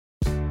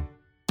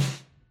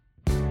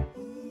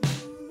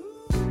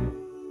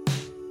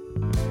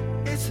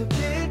It's a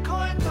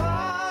Bitcoin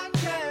podcast.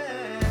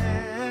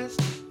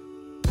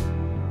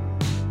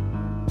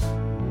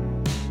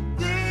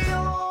 The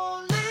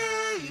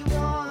only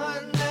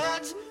one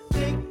that's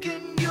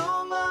making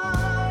your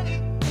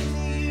money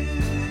is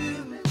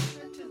you.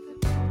 Listen to the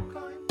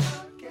Bitcoin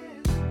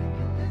podcast.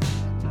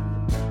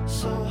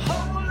 So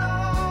hold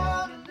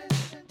on and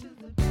listen to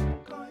the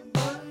Bitcoin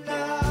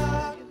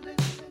podcast.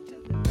 Listen to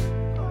the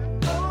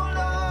Bitcoin. Hold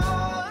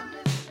on and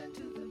listen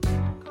to the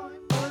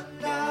Bitcoin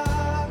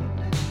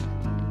podcast.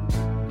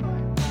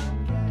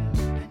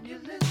 And you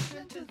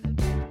listen to the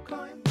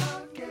Bitcoin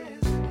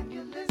podcast. And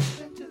you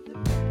listen to the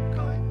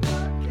Bitcoin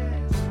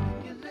podcast.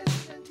 And you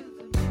listen to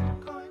the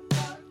Bitcoin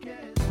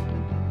podcast.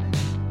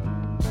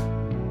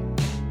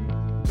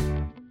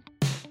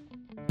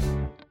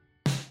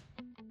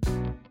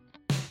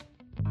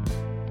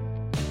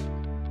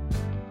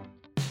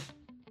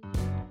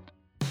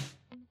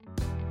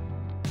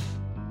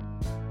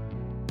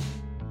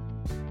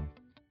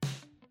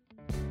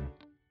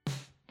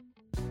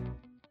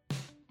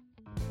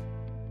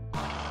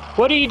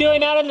 What are you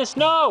doing out in the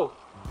snow?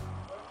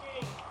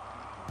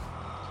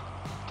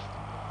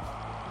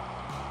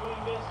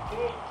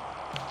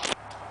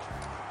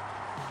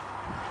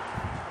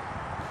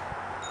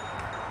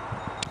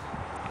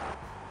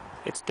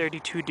 It's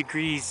 32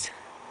 degrees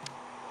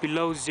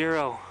below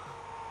 0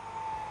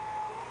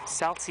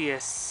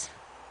 Celsius,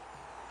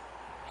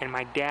 and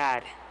my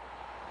dad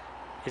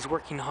is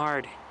working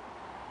hard,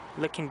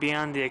 looking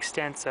beyond the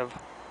extents of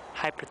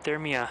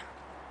hypothermia,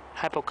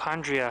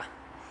 hypochondria,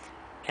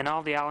 and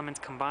all the elements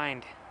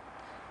combined.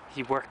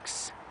 He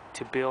works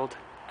to build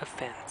a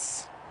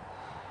fence.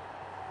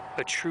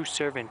 A true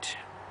servant,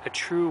 a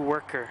true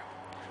worker,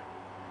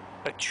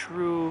 a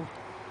true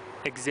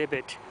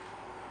exhibit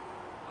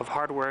of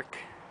hard work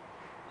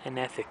and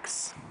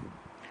ethics.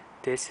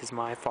 This is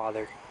my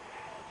father,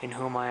 in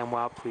whom I am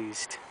well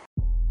pleased.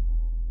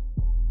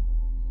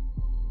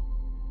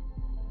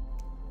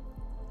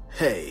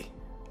 Hey,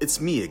 it's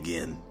me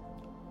again.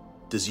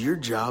 Does your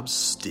job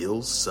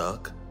still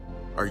suck?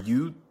 Are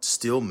you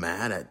still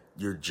mad at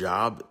your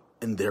job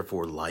and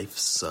therefore life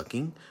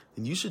sucking?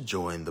 Then you should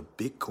join the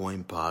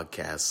Bitcoin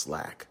Podcast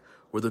Slack,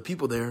 where the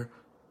people there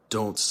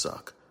don't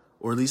suck,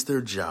 or at least their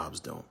jobs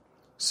don't.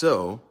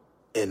 So,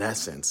 in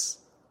essence,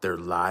 their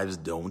lives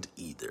don't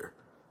either.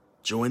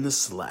 Join the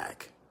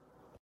Slack.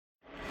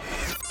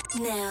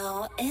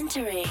 Now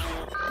entering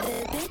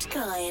the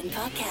Bitcoin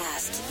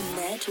Podcast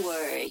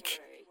Network.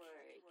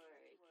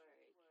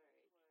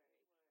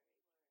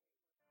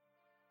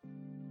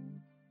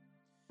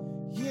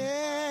 Yeah.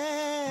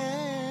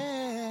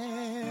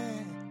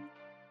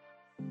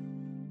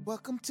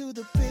 Welcome to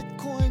the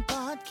Bitcoin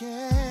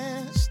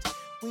Podcast.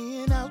 We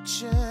in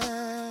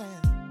outshine.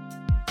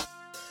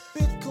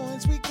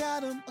 Bitcoins, we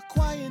got 'em.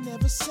 Acquire,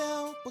 never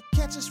sell. But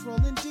catch us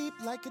rolling deep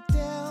like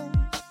Adele.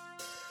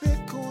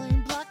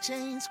 Bitcoin,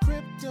 blockchains,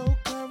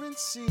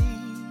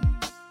 cryptocurrencies.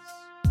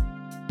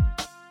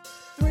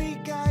 Three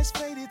guys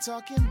faded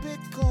talking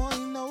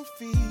Bitcoin, no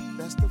fee.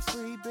 Best of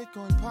free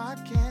Bitcoin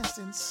podcast,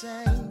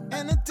 insane.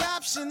 And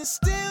adoption is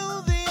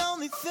still the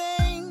only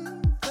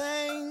thing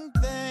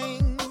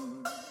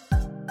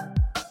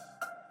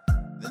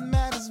that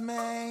matters,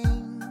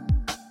 man.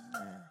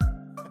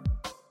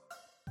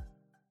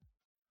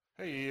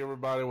 Hey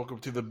everybody, welcome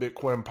to the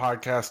Bitcoin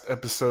Podcast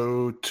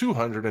episode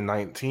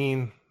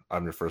 219.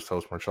 I'm your first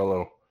host,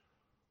 Marcello.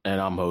 And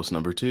I'm host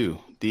number 2,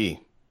 D.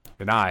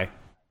 And I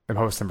am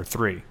host number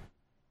 3,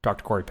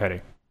 Dr. Corey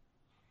Petty.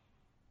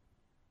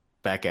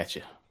 Back at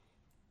you.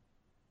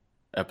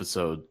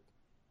 Episode,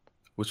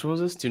 which one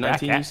was this?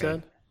 219 you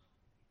said?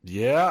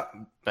 Yeah.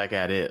 Back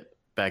at it.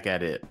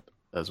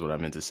 That's what I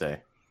meant to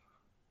say.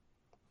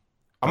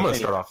 I'm gonna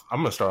start off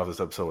this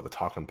episode with a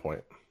talking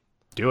point.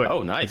 Do it.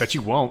 Oh, nice. I bet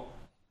you won't.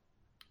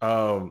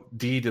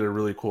 D did a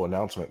really cool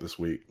announcement this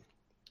week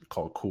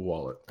called Cool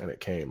Wallet, and it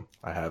came.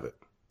 I have it.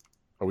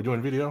 Are we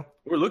doing video?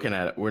 We're looking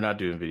at it. We're not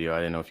doing video. I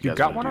didn't know if you guys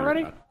got one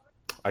already?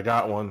 I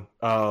got one.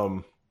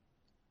 And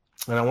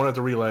I wanted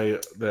to relay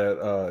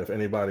that if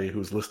anybody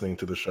who's listening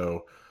to the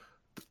show,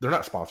 they're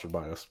not sponsored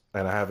by us,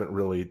 and I haven't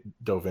really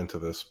dove into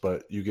this,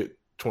 but you get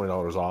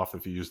 $20 off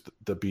if you use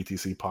the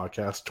BTC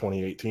Podcast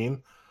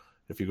 2018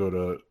 if you go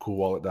to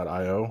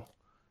coolwallet.io.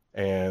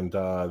 And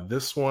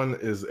this one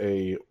is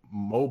a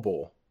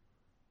mobile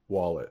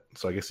wallet.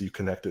 So I guess you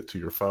connect it to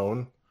your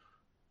phone,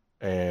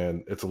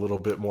 and it's a little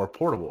bit more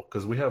portable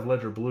because we have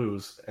Ledger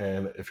Blues,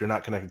 and if you're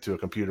not connected to a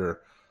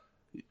computer,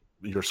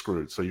 you're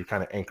screwed. So you're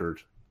kind of anchored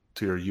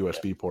to your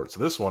USB port. So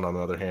this one, on the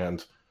other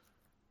hand,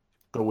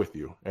 go with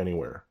you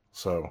anywhere.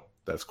 So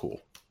that's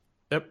cool.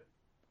 Yep.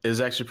 It's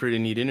actually a pretty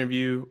neat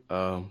interview.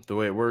 The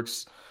way it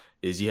works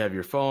is you have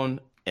your phone,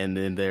 and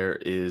then there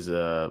is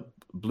a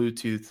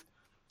Bluetooth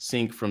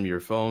sync from your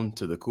phone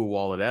to the Cool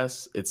Wallet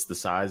S. It's the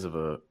size of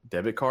a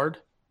debit card.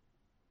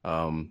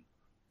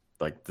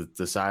 Like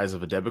the size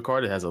of a debit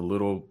card. It has a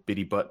little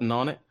bitty button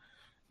on it.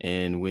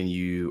 And when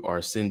you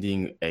are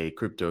sending a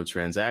crypto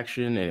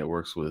transaction, and it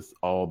works with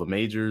all the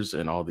majors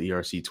and all the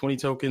ERC20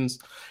 tokens,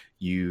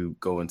 you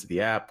go into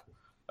the app,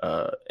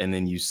 and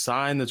then you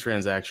sign the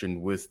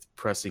transaction with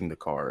pressing the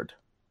card.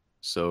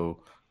 So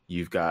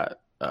you've got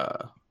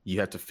you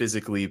have to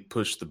physically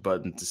push the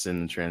button to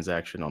send the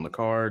transaction on the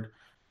card,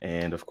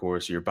 and of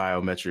course your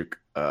biometric.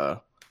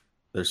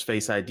 There's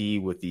Face ID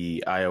with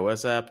the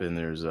iOS app, and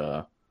there's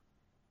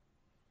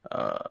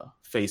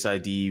Face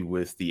ID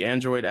with the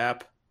Android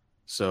app.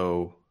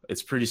 So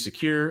it's pretty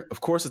secure.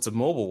 Of course, it's a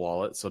mobile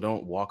wallet, so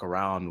don't walk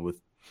around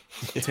with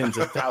tens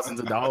of thousands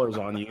of dollars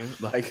on you.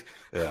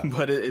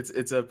 But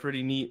it's a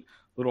pretty neat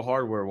little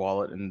hardware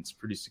wallet, and it's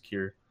pretty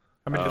secure.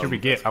 How many did we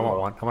get? I want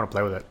one. I want to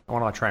play with it. I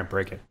want to try and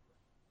break it.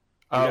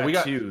 We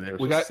got two.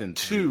 We got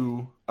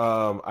two.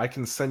 I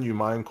can send you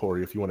mine,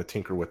 Corey, if you want to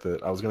tinker with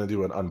it. I was going to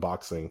do an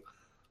unboxing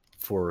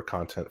for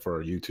content for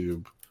our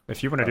YouTube.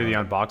 If you want to do the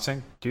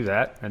unboxing, do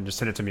that and just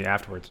send it to me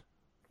afterwards.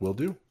 Will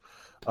do.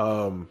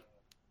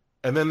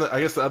 And then I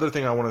guess the other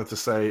thing I wanted to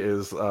say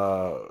is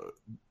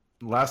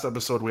last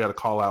episode we had a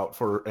call out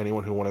for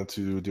anyone who wanted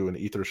to do an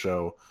Ether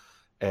show,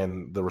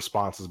 and the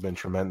response has been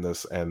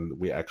tremendous, and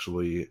we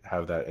actually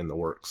have that in the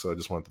works. So I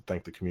just wanted to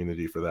thank the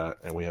community for that,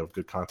 and we have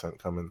good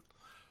content coming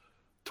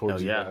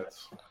towards you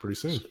guys pretty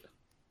soon.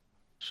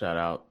 Shout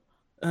out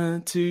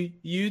to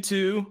you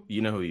two.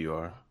 You know who you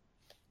are.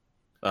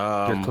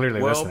 You're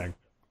clearly listening.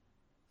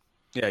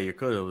 Yeah, you're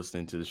clearly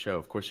listening to the show.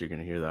 Of course you're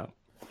going to hear that.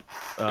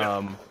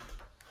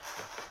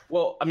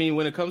 Well, I mean,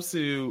 when it comes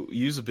to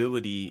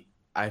usability,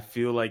 I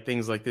feel like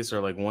things like this are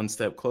like one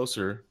step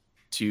closer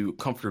to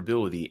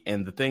comfortability.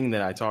 And the thing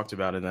that I talked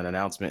about in that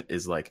announcement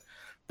is like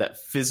that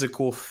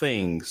physical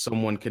thing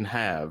someone can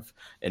have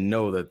and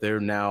know that they're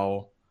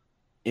now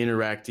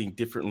interacting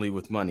differently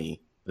with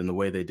money than the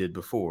way they did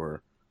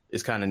before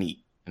is kind of neat.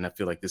 And I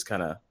feel like this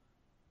kind of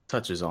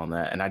touches on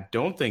that. And I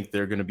don't think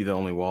they're going to be the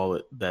only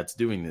wallet that's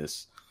doing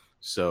this.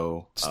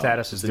 So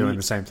Status is doing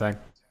the same thing.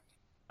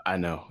 I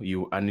know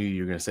I knew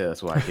you were going to say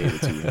that's why I gave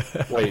it to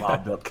you. Wait,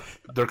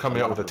 they're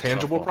coming out with a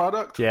tangible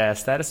product? Yeah,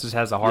 Status just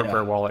has a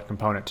hardware wallet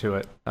component to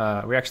it.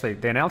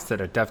 They announced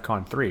it at DEF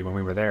CON 3 when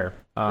we were there.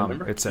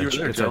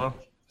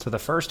 So the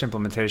first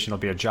implementation will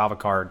be a Java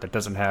card that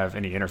doesn't have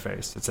any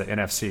interface. It's an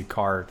NFC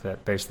card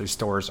that basically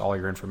stores all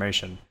your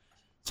information.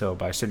 So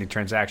by sending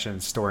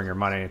transactions, storing your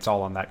money, it's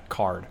all on that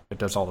card. It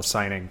does all the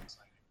signing,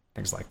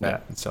 things like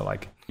that. And so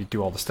like you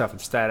do all the stuff in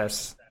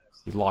Status,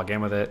 you log in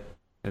with it,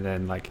 and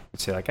then like you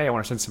say like, hey, I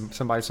want to send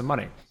somebody some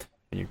money.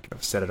 And you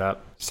set it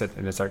up,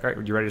 and it's like, all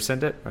right, you ready to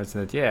send it? I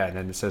said, yeah. And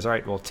then it says, all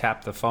right, we'll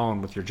tap the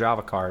phone with your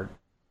Java card,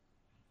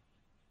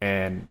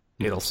 and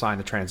it'll sign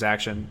the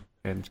transaction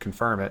and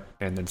confirm it,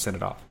 and then send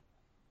it off.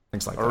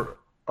 Things like that.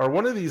 Are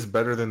one of these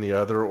better than the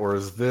other, or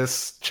is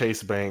this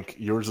Chase Bank,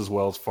 yours is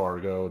Wells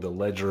Fargo, the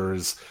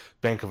Ledger's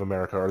Bank of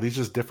America? Are these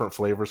just different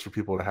flavors for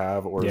people to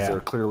have, or is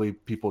there clearly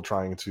people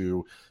trying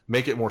to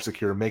make it more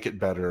secure, make it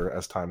better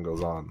as time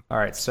goes on? All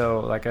right, so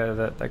like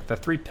the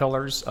three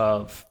pillars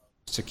of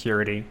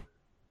security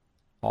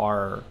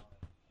are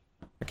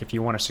like if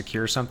you want to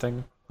secure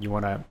something, you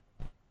want to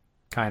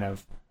kind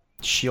of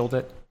shield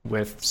it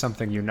with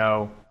something you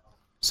know,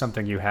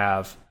 something you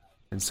have,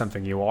 and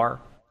something you are.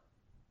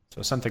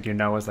 So something you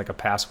know is like a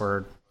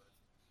password.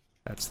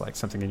 That's like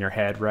something in your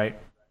head, right?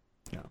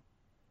 You know.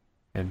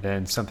 And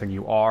then something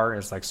you are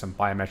is like some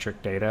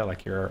biometric data,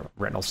 like your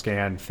retinal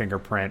scan,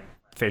 fingerprint,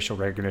 facial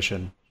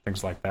recognition,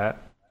 things like that.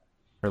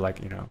 Or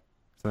like, you know,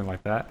 something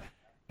like that.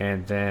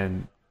 And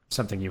then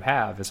something you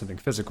have is something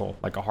physical,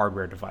 like a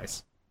hardware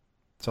device.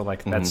 So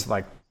like that's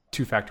like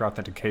two-factor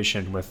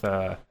authentication with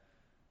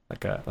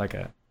like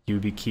a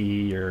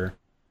YubiKey or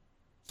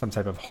some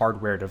type of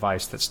hardware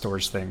device that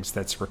stores things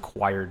that's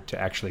required to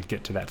actually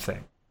get to that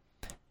thing.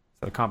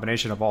 So the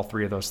combination of all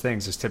three of those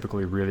things is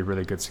typically really,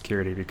 really good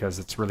security because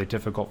it's really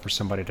difficult for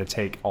somebody to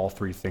take all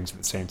three things at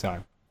the same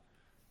time.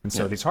 And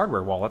so these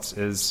hardware wallets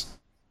is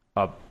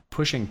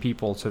pushing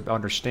people to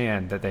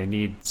understand that they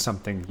need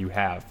something you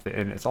have.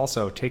 And it's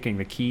also taking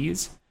the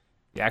keys,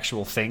 the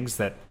actual things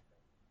that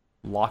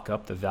lock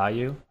up the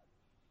value,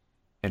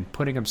 and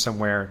putting them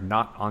somewhere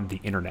not on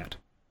the internet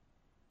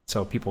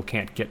so people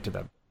can't get to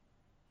them.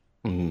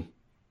 Mm-hmm.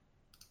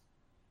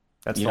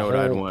 That's the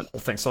whole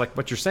thing. So like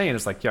what you're saying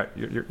is like, yeah,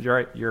 you're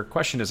right. Your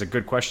question is a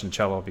good question,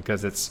 Cello,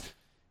 because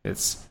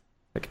it's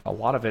like a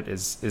lot of it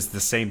is the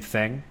same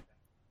thing,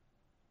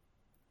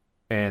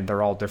 and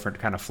they're all different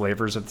kind of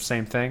flavors of the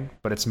same thing,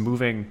 but it's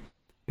moving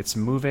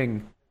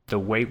the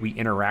way we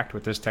interact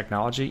with this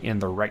technology in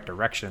the right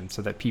direction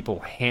so that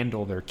people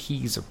handle their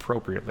keys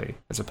appropriately,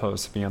 as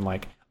opposed to being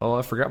like, oh,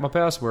 I forgot my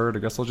password, I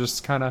guess I'll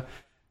just kind of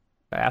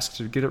ask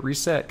to get it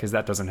reset, because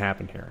that doesn't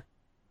happen here.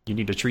 You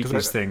need to treat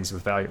these things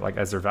with value, like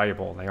as they're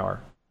valuable, and they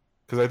are.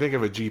 Because I think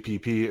if a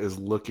GPP is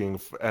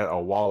looking at a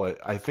wallet,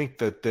 I think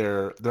that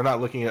they're not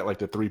looking at like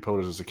the three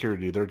pillars of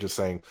security. They're just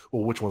saying,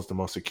 well, which one's the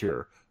most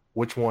secure?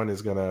 Which one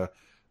is gonna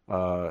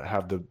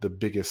have the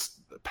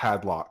biggest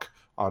padlock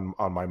on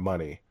my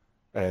money?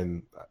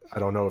 And I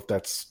don't know if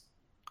that's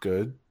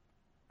good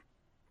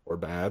or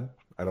bad.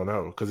 I don't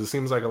know, because it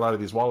seems like a lot of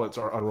these wallets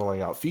are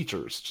unrolling out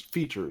features.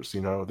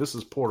 You know, this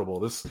is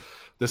portable.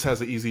 This has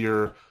an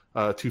easier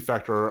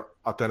two-factor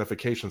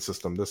authentication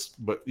system.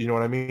 But you know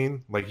what I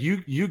mean? Like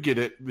you get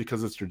it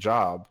because it's your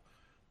job.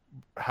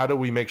 How do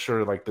we make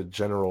sure like the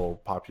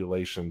general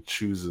population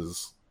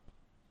chooses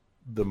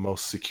the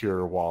most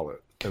secure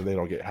wallet and they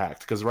don't get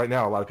hacked? Because right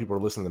now a lot of people are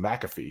listening to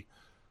McAfee,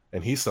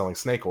 and he's selling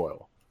snake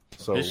oil.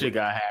 So this shit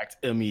got hacked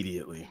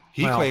immediately.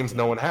 He claims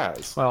no one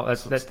has. Well,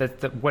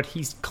 what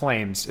he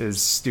claims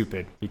is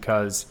stupid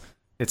because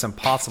it's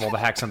impossible to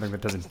hack something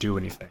that doesn't do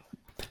anything.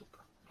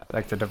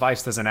 Like the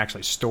device doesn't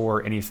actually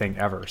store anything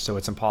ever, so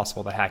it's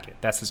impossible to hack it.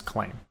 That's his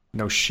claim.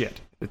 No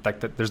shit.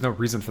 There's no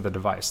reason for the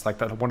device. Like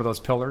that one of those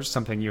pillars,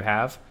 something you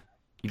have,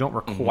 you don't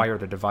require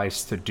the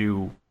device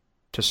to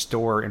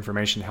store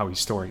information how he's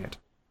storing it.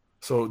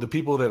 So the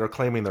people that are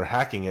claiming they're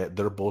hacking it,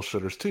 they're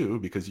bullshitters too,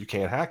 because you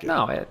can't hack it.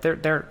 No,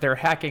 they're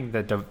hacking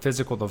the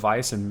physical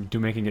device and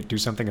making it do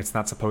something it's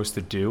not supposed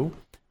to do,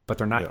 but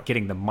they're not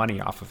getting the money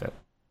off of it.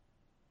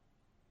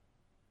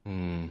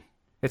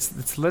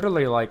 It's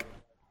literally like,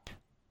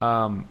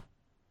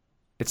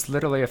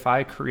 if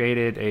I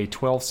created a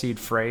 12-seed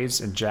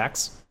phrase in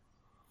Jax,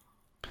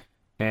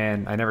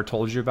 and I never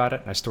told you about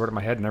it, and I stored it in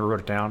my head and never wrote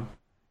it down,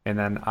 and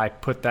then I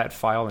put that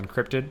file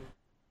encrypted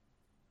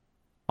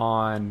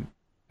on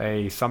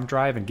a thumb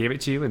drive and gave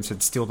it to you and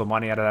said steal the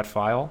money out of that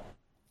file,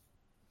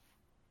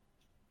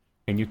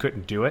 and you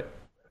couldn't do it,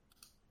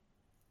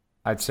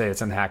 I'd say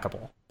it's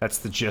unhackable. That's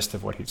the gist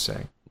of what he's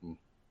saying. Or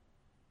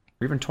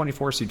even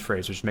 24-seed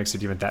phrase, which makes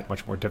it even that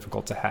much more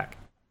difficult to hack.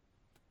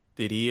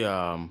 Does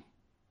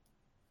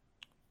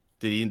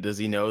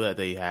he know that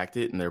they hacked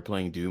it and they're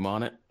playing Doom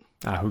on it?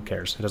 Who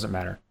cares? It doesn't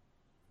matter.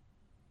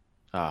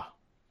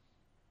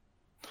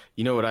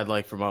 You know what I'd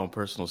like for my own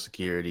personal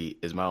security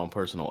is my own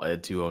personal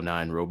Ed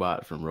 209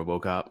 robot from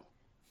RoboCop.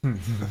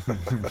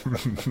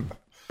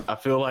 I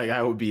feel like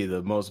I would be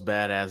the most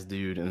badass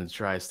dude in the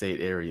tri-state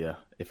area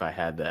if I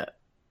had that.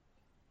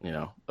 You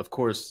know, of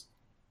course,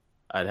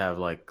 I'd have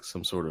like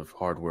some sort of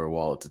hardware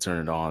wallet to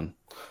turn it on,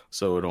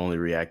 so it would only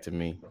react to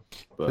me.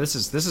 But this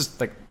is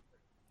like,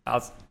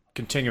 I'll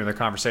continue the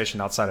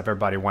conversation outside of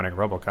everybody wanting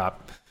RoboCop.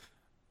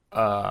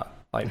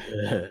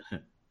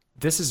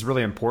 This is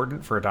really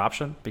important for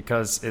adoption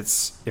because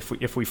it's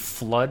if we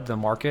flood the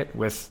market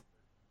with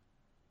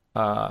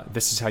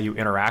this is how you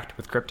interact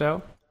with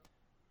crypto,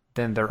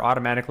 then they're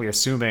automatically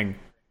assuming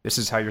this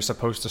is how you're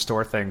supposed to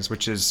store things,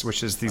 which is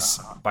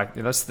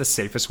that's the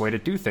safest way to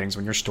do things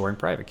when you're storing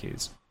private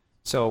keys.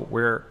 So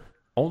we're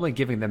only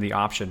giving them the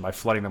option by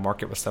flooding the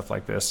market with stuff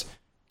like this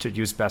to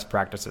use best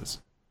practices.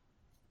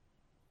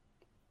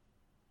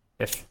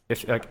 If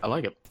I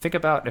like it. Think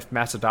about if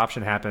mass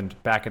adoption happened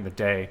back in the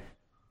day,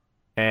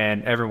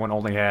 and everyone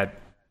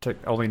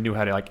only knew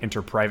how to like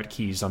enter private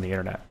keys on the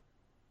internet.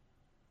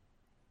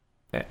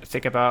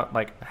 Think about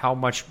like how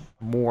much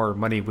more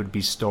money would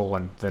be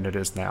stolen than it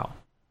is now.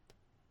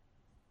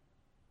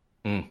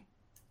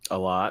 A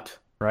lot.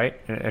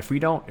 Right? And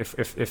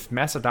if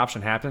mass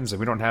adoption happens and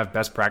we don't have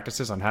best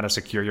practices on how to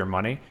secure your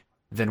money,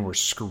 then we're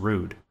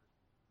screwed.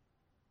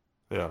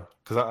 Yeah,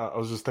 because I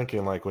was just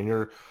thinking like when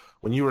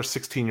you were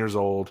 16 years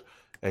old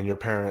and your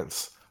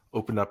parents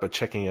opened up a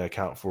checking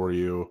account for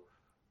you,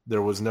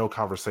 there was no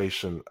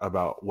conversation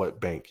about what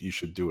bank you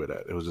should do it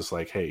at. It was just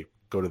like, hey,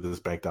 go to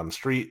this bank down the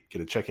street,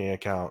 get a checking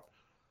account,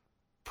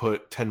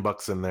 put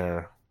 $10 in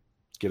there,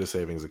 get a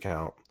savings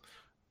account.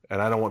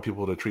 And I don't want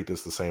people to treat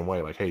this the same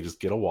way. Like, hey, just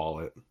get a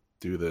wallet,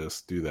 do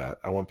this, do that.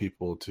 I want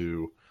people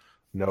to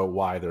know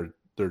why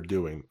they're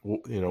doing,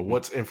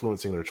 what's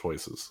influencing their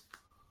choices.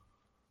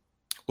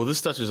 Well,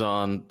 this touches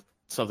on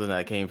something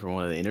that came from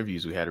one of the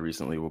interviews we had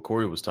recently. What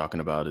Corey was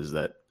talking about is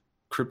that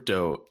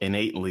crypto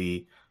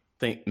innately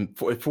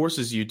it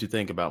forces you to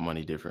think about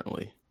money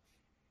differently.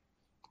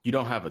 You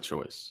don't have a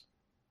choice.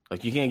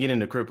 Like you can't get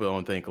into crypto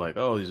and think like,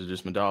 oh, these are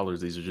just my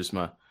dollars. This is just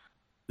my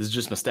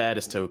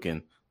status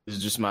token. This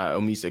is just my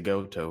Omisa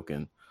Go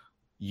token.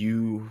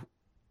 You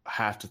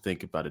have to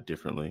think about it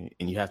differently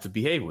and you have to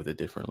behave with it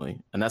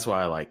differently. And that's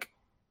why I like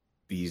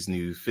these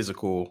new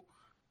physical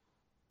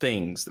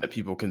things that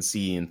people can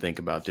see and think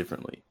about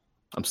differently.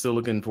 I'm still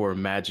looking for a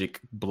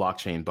magic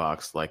blockchain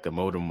box, like a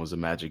modem was a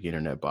magic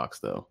internet box,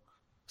 though.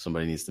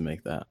 Somebody needs to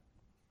make that.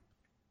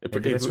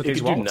 Maybe that's what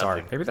these wallets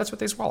are. Maybe that's what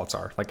these wallets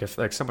are. Like if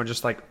like someone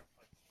just like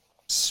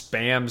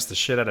spams the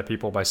shit out of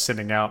people by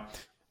sending out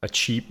a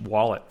cheap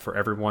wallet for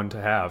everyone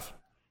to have,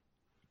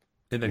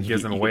 and then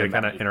gives them a way to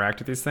kind of interact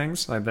with these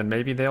things, like, then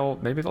maybe they'll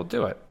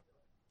do it.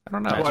 I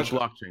don't know.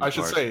 Well, I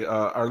should say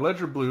our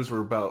Ledger Blues were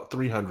about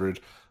 300.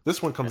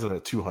 This one comes in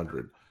at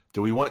 200.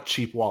 Do we want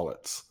cheap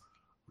wallets?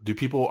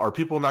 Are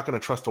people not going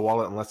to trust a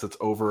wallet unless it's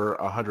over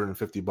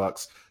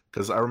 $150?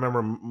 Because I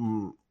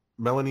remember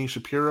Melanie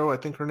Shapiro, I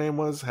think her name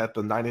was, had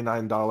the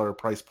 $99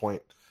 price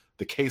point,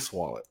 the case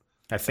wallet.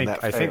 I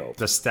think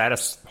the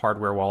status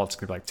hardware wallet's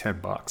going to be like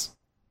 $10.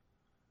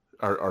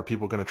 Are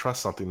people going to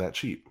trust something that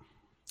cheap?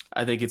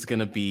 I think it's going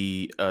to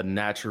be a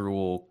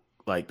natural,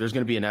 like there's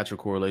going to be a natural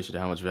correlation to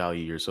how much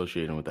value you're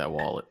associating with that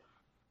wallet,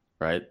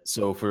 right?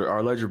 So for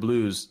our Ledger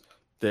Blues,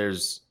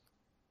 there's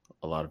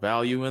a lot of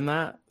value in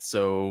that.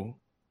 So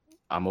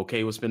I'm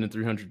okay with spending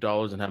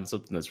 $300 and having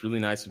something that's really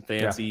nice and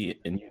fancy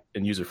and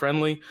user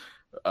friendly.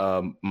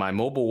 My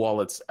mobile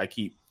wallets, I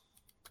keep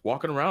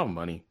walking around with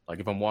money. Like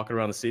if I'm walking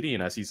around the city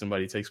and I see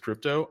somebody takes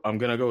crypto, I'm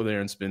gonna go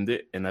there and spend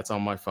it, and that's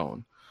on my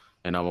phone.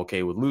 And I'm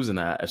okay with losing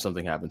that if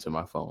something happened to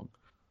my phone.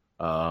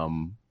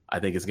 I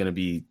think it's gonna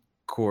be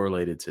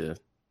correlated to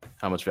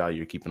how much value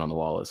you're keeping on the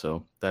wallet.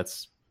 So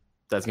that's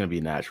gonna be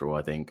natural,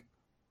 I think.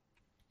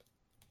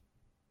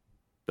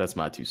 That's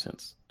my 2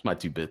 cents. My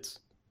 2 bits.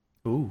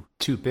 Ooh,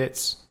 2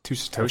 bits. 2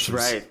 Satoshis.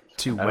 That's right.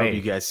 2 I hope you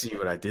way. guys see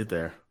what I did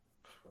there.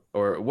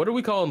 Or what are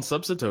we calling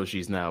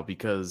sub-Satoshis now?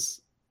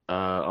 Because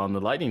on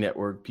the Lightning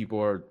Network,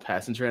 people are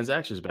passing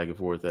transactions back and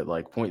forth at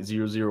like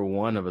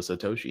 0.001 of a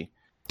Satoshi.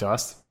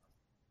 Dust?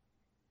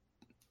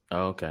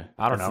 Oh, okay.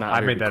 I don't know.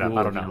 I made that up.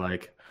 I don't know.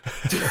 Like,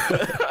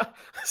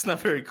 it's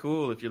not very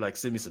cool if you're like,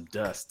 send me some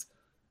dust.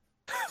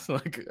 It's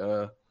like,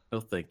 no,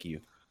 thank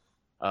you.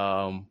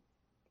 I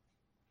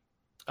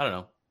don't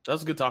know. That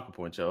was a good talking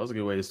point, Joe. That was a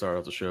good way to start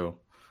off the show.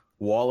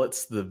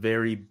 Wallets, the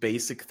very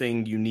basic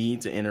thing you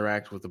need to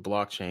interact with the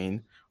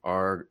blockchain,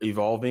 are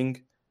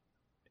evolving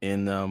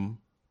in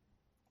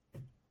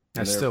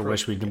I still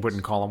wish we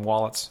wouldn't call them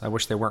wallets. I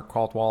wish they weren't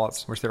called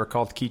wallets. I wish they were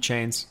called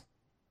keychains.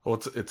 Well,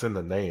 it's in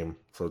the name,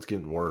 so it's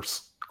getting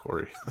worse,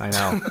 Corey. I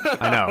know.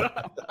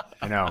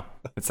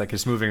 It's like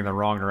it's moving in the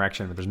wrong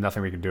direction, but there's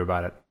nothing we can do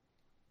about it.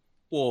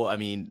 Well, I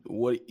mean,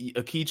 what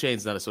a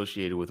keychain's not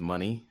associated with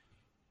money.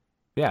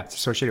 Yeah, it's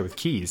associated with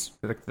keys.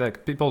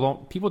 Like people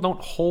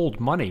don't hold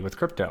money with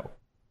crypto.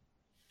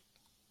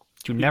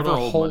 You never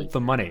hold the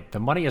money. The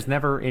money is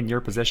never in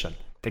your possession.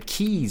 The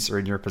keys are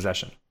in your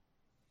possession.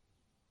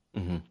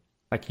 Mm-hmm.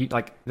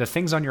 Like the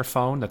things on your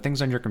phone, the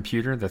things on your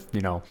computer,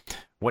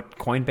 what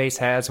Coinbase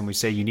has, and we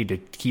say you need to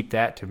keep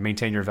that to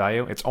maintain your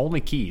value. It's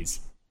only keys.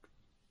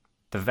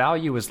 The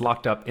value is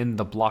locked up in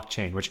the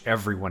blockchain, which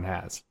everyone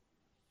has.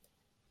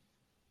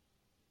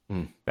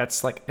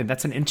 That's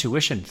an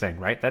intuition thing,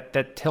 right?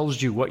 That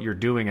tells you what you're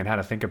doing and how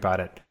to think about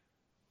it.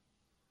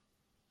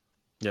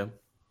 Yeah.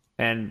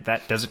 And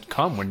that doesn't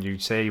come when you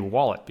say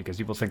wallet, because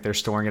people think they're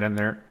storing it in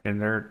their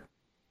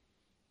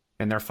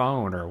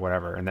phone or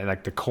whatever, and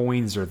like the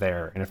coins are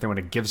there. And if they want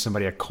to give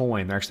somebody a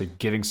coin, they're actually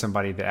giving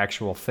somebody the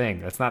actual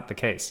thing. That's not the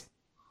case.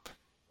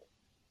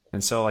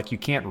 And so, like, you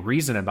can't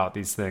reason about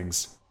these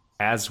things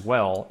as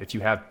well if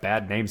you have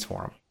bad names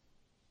for them.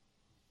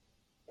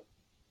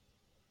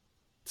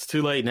 It's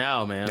too late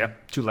now, man.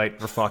 Yep, too late.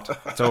 We're fucked.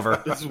 It's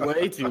over. It's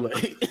way too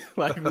late.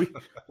 Like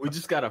we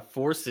just gotta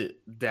force it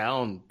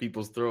down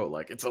people's throat.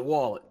 Like, it's a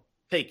wallet.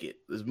 Take it.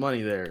 There's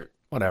money there.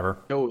 Whatever.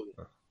 Go with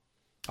it.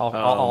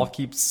 I'll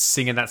keep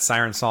singing that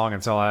siren song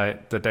until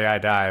the day I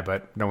die.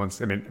 But no one's.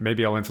 I mean,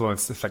 maybe I'll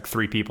influence like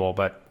 3 people,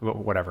 but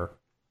whatever.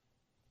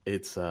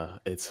 It's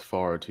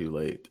far too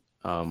late.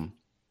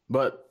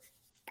 But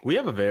we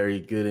have a very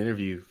good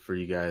interview for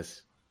you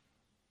guys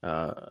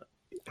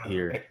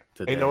here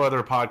today. Ain't no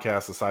other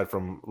podcast aside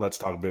from Let's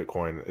Talk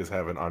Bitcoin is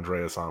having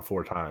Andreas on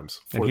 4 times.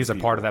 And he's a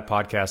part of that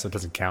podcast, so it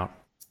doesn't count.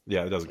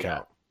 Yeah, it doesn't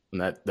count.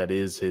 And that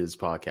is his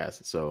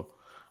podcast. So,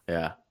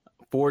 yeah,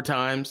 4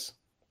 times.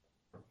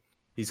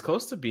 He's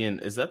close to being.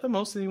 Is that the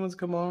most anyone's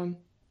come on?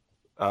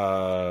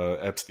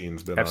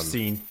 Epstein's been on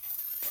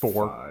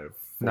 4. 5.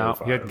 No,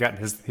 he hadn't gotten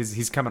his.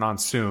 He's coming on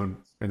soon,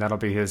 and that'll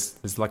be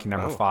his lucky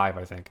number 5,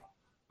 I think.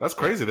 That's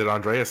crazy that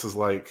Andreas is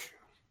like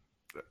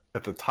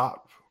at the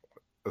top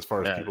as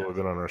far as people who have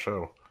been on our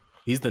show.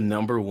 He's the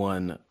number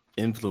 1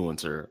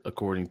 influencer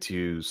according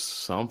to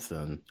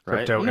something,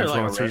 right? Crypto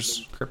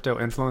influencers,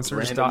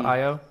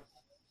 cryptoinfluencers.io.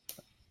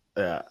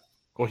 Yeah.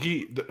 Well,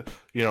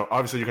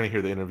 obviously you're going to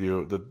hear the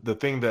interview. The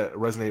thing that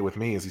resonated with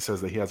me is he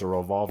says that he has a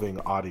revolving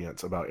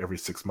audience about every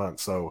 6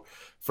 months. So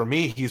for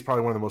me, he's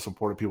probably one of the most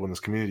important people in this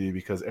community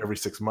because every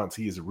 6 months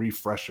he is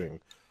refreshing,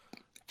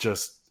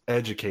 just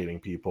educating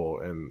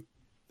people. And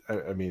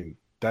I mean,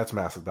 that's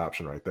mass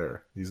adoption right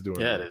there. He's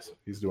doing it is.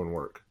 He's doing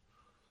work.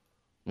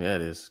 Yeah,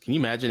 it is. Can you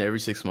imagine every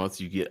 6 months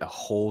you get a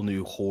whole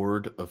new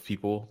horde of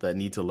people that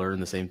need to learn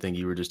the same thing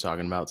you were just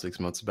talking about 6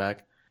 months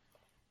back?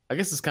 I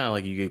guess it's kind of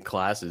like you get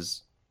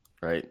classes,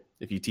 right?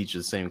 If you teach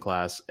the same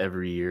class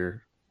every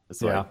year,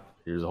 it's like,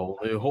 here's a whole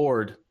new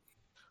horde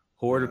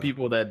of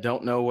people that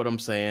don't know what I'm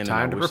saying.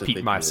 Time to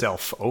repeat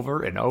myself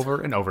over and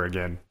over and over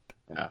again.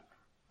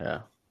 Yeah.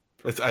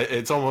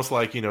 It's almost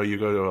like, you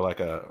go to like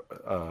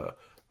a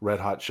Red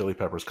Hot Chili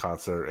Peppers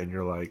concert and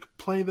you're like,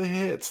 play the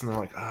hits. And they're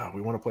like,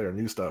 we want to play our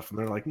new stuff. And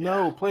they're like,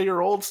 no, play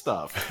your old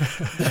stuff.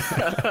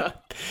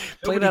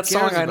 Play that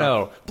song I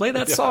know. Play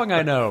that song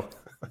I know.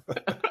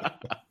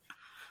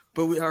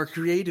 But we are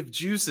creative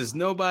juices.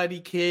 Nobody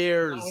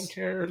cares. No one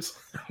cares.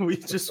 We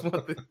just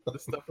want the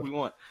stuff we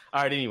want.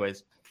 All right,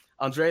 anyways.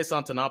 Andreas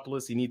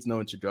Antonopoulos, he needs no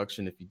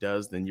introduction. If he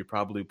does, then you're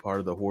probably part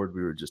of the horde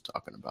we were just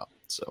talking about.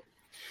 So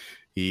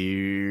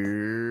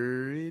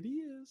here it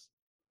is.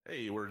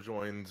 Hey, we're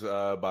joined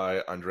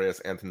by Andreas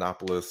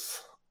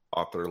Antonopoulos,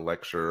 author,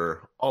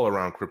 lecturer,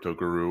 all-around crypto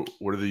guru.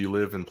 Whether you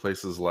live in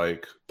places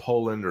like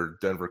Poland or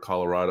Denver,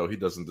 Colorado, he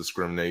doesn't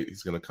discriminate.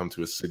 He's going to come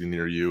to a city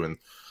near you and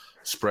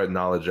spread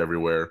knowledge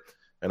everywhere.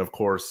 and of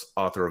course,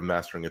 author of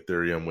Mastering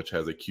Ethereum, which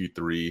has a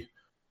Q3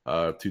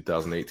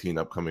 2018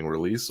 upcoming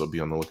release. So be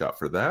on the lookout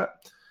for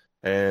that.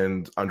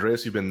 And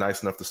Andreas, you've been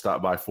nice enough to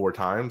stop by 4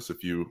 times.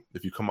 If you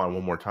come on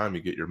one more time,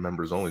 you get your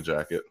members only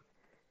jacket.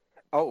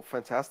 Oh,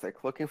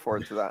 fantastic! Looking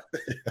forward to that.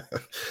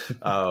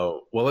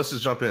 Well, let's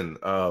just jump in.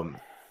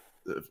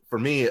 For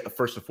me,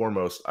 first and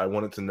foremost, I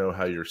wanted to know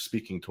how your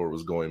speaking tour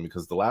was going,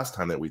 because the last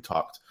time that we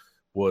talked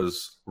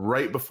was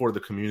right before the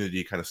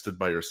community kind of stood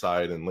by your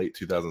side in late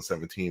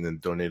 2017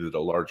 and donated a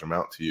large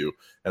amount to you.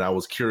 And I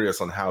was curious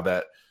on how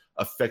that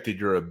affected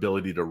your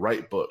ability to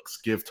write books,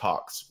 give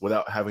talks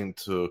without having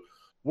to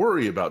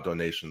worry about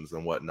donations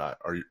and whatnot.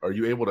 Are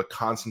you able to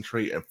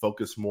concentrate and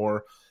focus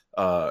more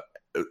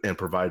and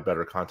provide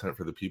better content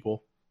for the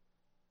people?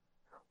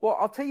 Well,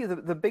 I'll tell you,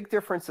 the big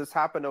difference that's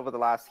happened over the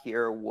last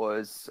year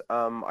was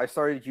I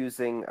started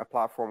using a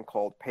platform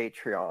called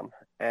Patreon.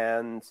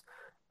 And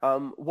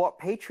what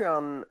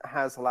Patreon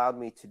has allowed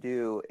me to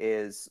do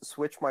is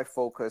switch my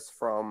focus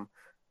from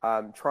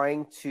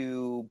trying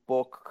to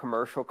book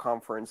commercial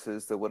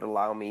conferences that would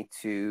allow me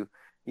to,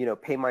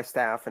 pay my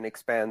staff and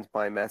expand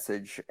my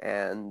message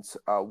and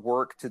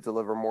work to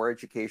deliver more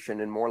education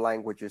in more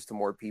languages to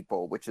more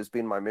people, which has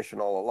been my mission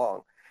all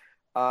along.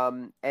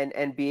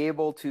 And be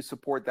able to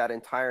support that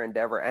entire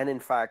endeavor and in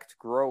fact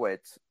grow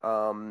it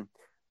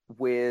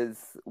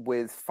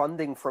with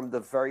funding from the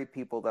very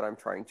people that I'm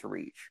trying to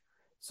reach.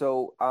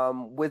 So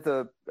with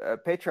a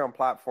Patreon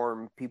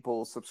platform,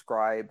 people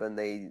subscribe and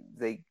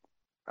they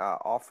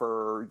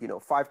offer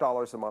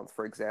 $5 a month,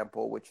 for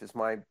example, which is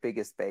my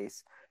biggest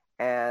base,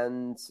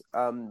 and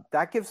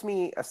that gives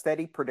me a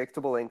steady,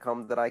 predictable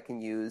income that I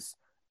can use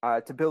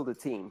to build a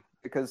team,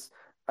 because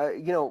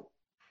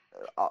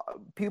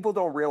people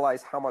don't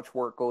realize how much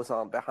work goes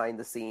on behind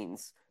the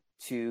scenes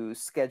to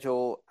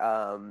schedule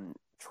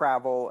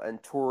travel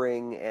and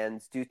touring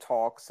and do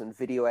talks and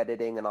video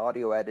editing and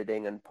audio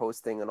editing and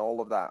posting and all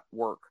of that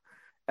work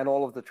and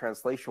all of the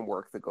translation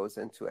work that goes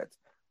into it.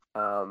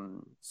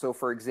 So,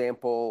 for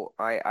example,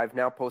 I've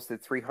now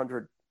posted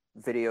 300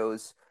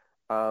 videos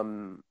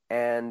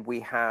and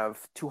we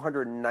have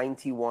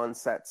 291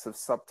 sets of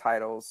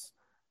subtitles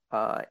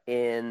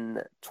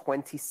in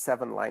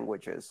 27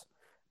 languages.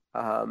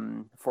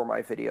 For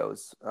my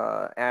videos.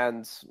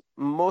 And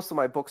most of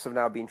my books have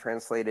now been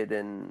translated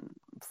in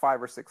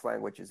 5 or 6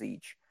 languages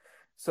each.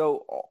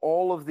 So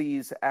all of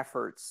these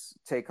efforts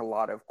take a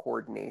lot of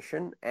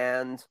coordination,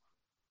 and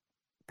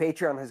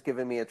Patreon has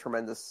given me a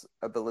tremendous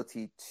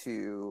ability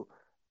to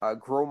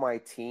grow my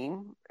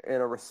team in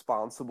a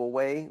responsible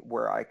way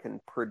where I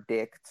can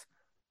predict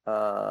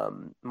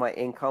my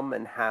income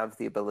and have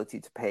the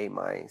ability to pay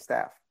my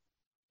staff.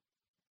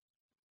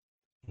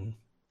 Mm-hmm.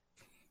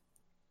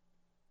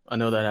 I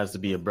know that has to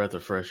be a breath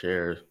of fresh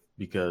air,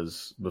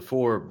 because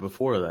before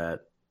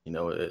that,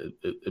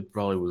 it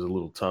probably was a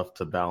little tough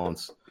to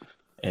balance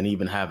and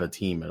even have a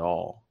team at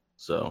all.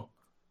 So,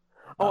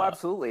 oh,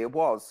 absolutely, it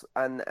was,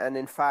 and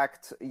in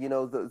fact,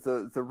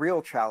 the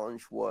real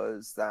challenge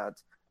was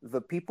that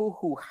the people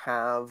who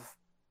have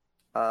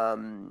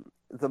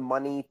the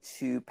money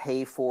to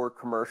pay for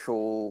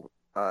commercial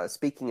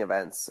speaking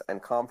events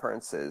and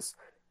conferences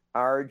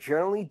are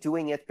generally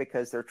doing it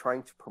because they're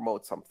trying to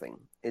promote something.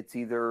 It's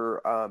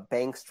either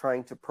banks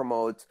trying to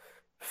promote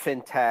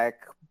fintech,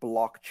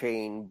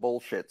 blockchain,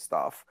 bullshit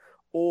stuff,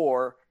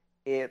 or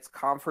it's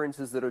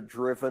conferences that are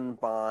driven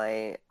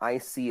by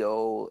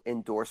ICO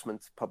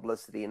endorsements,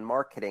 publicity, and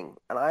marketing.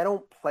 And I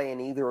don't play in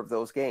either of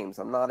those games.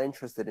 I'm not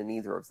interested in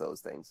either of those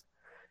things.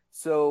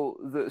 So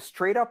the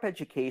straight up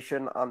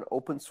education on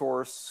open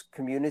source,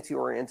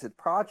 community-oriented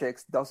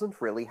projects doesn't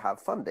really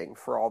have funding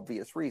for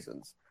obvious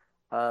reasons.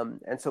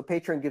 And so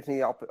Patreon gives me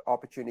the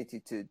opportunity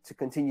to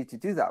continue to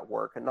do that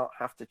work and not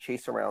have to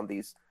chase around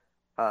these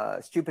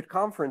stupid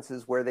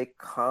conferences where they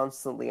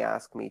constantly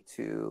ask me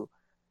to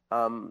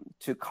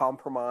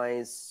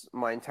compromise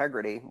my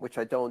integrity, which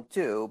I don't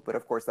do. But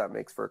of course, that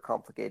makes for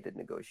complicated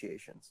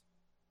negotiations.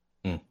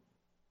 And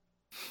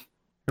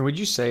would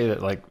you say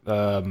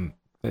that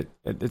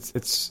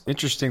it's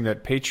interesting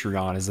that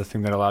Patreon is the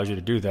thing that allows you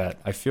to do that?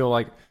 I feel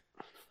like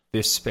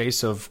this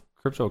space of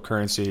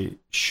cryptocurrency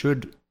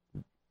should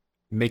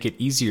make it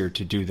easier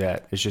to do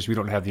that. It's just we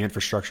don't have the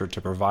infrastructure to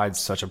provide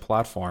such a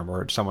platform,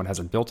 or someone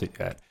hasn't built it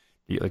yet.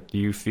 Do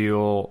you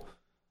feel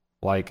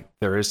like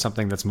there is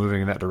something that's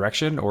moving in that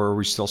direction, or are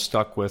we still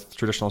stuck with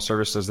traditional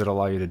services that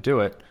allow you to do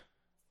it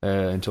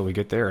until we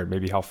get there? And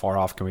maybe how far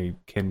off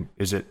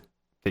is it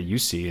that you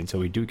see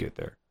until we do get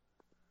there?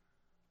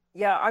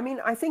 Yeah, I mean,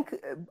 I think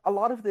a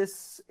lot of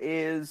this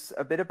is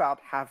a bit about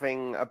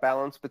having a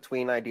balance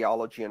between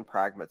ideology and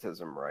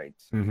pragmatism, right?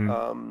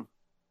 Mm-hmm.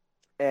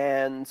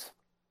 And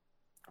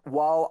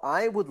while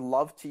I would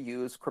love to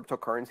use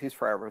cryptocurrencies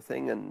for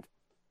everything and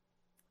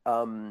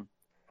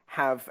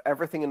have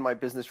everything in my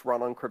business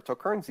run on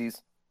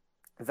cryptocurrencies,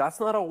 that's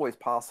not always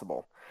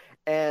possible.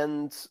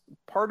 And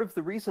part of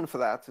the reason for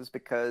that is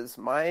because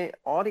my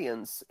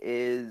audience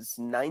is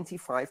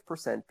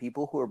 95%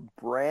 people who are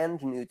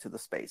brand new to the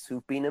space,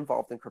 who've been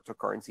involved in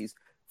cryptocurrencies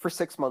for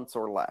 6 months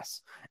or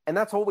less. And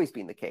that's always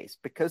been the case.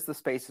 Because the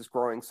space is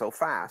growing so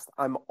fast,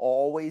 I'm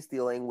always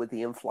dealing with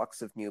the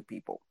influx of new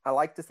people. I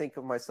like to think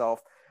of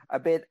myself a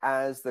bit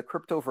as the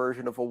crypto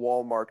version of a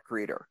Walmart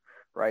greeter,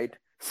 right?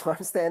 So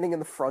I'm standing in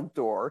the front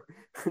door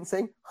and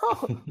saying,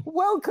 "Oh,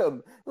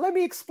 welcome. Let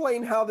me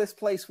explain how this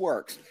place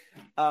works."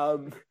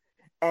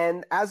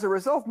 And as a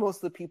result, most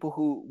of the people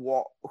who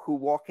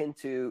walk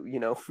into,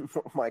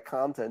 my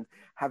content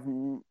have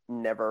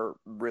never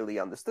really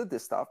understood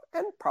this stuff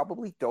and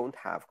probably don't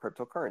have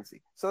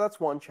cryptocurrency. So that's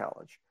one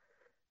challenge.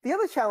 The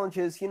other challenge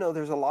is,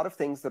 there's a lot of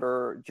things that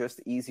are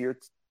just easier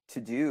to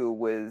do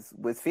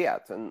with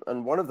fiat.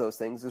 And one of those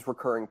things is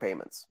recurring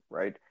payments,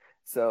 right?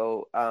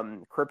 So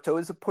crypto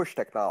is a push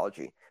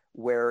technology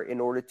where in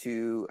order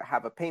to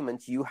have a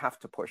payment, you have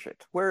to push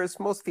it. Whereas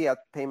most fiat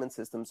payment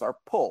systems are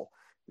pull.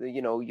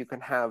 You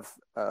can have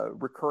a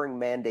recurring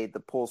mandate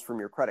that pulls from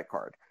your credit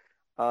card.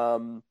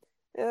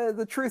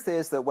 The truth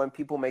is that when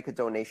people make a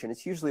donation,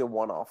 it's usually a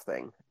one-off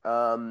thing.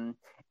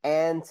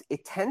 And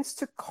it tends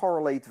to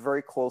correlate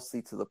very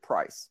closely to the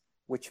price,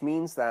 which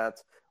means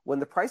that when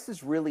the price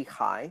is really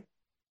high,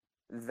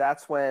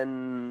 that's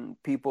when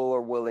people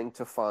are willing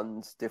to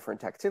fund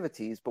different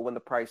activities. But when the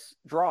price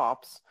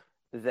drops,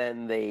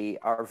 then they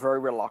are very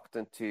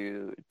reluctant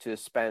to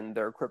spend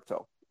their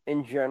crypto.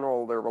 In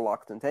general, they're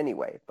reluctant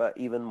anyway, but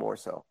even more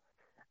so.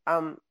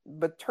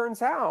 But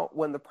turns out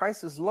when the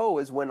price is low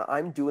is when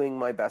I'm doing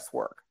my best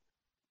work,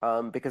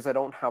 because I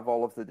don't have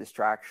all of the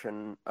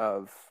distraction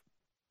of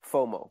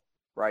FOMO,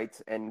 right?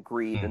 And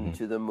greed and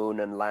to the moon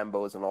and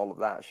Lambos and all of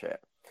that shit.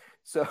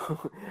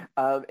 So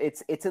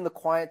it's in the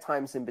quiet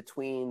times in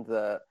between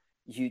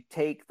you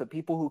take the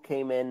people who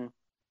came in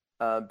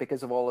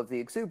because of all of the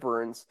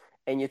exuberance,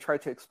 and you try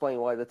to explain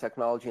why the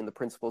technology and the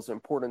principles are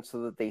important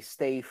so that they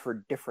stay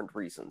for different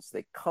reasons.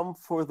 They come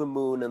for the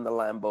moon and the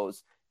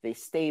Lambos. They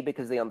stay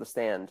because they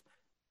understand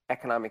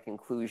economic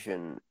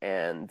inclusion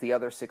and the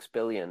other 6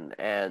 billion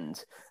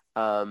and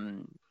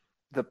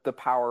the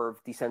power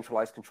of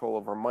decentralized control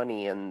over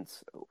money and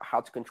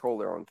how to control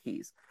their own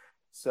keys.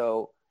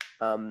 So,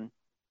 in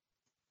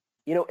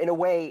a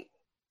way,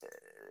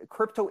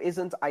 crypto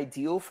isn't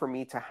ideal for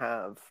me to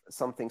have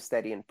something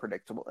steady and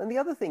predictable. And the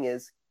other thing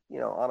is,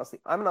 honestly,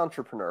 I'm an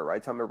entrepreneur,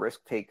 right? I'm a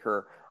risk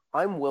taker.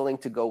 I'm willing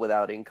to go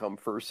without income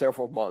for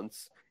several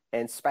months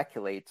and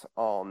speculate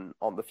on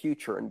the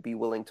future and be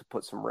willing to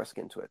put some risk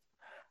into it.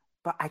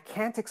 But I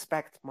can't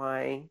expect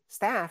my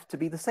staff to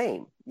be the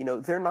same.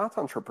 They're not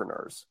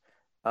entrepreneurs.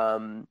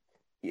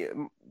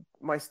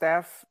 My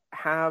staff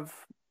have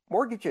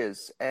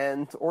mortgages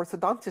and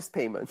orthodontist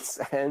payments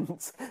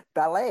and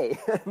ballet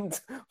and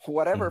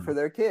whatever for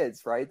their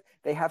kids, right?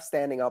 They have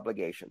standing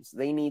obligations.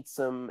 They need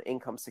some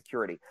income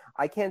security.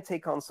 I can't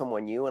take on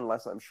someone new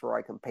unless I'm sure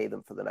I can pay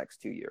them for the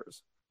next 2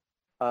 years,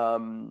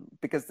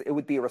 because it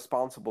would be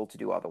irresponsible to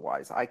do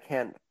otherwise. I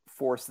can't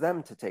force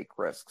them to take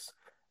risks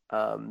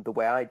the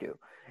way I do.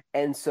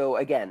 And so,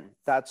 again,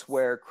 that's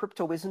where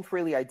crypto isn't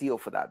really ideal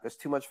for that. There's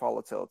too much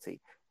volatility.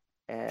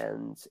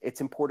 And it's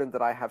important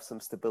that I have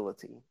some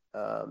stability,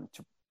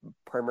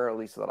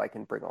 primarily so that I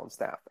can bring on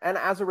staff. And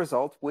as a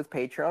result, with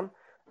Patreon,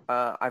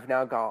 I've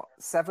now got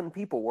 7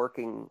 people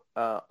working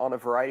on a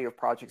variety of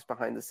projects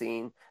behind the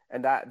scene.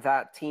 And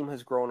that team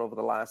has grown over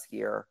the last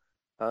year.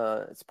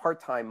 It's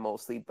part-time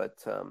mostly,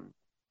 but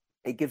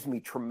it gives me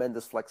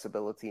tremendous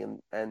flexibility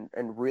and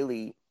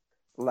really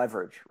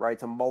leverage,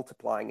 right? A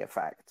multiplying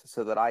effect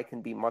so that I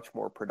can be much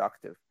more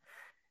productive.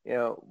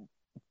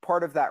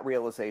 Part of that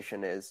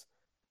realization is,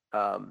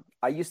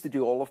 I used to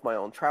do all of my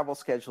own travel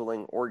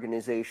scheduling,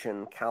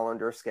 organization,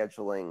 calendar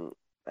scheduling,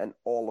 and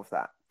all of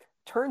that.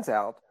 Turns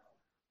out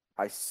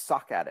I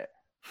suck at it.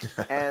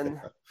 And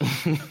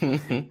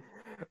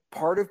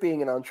part of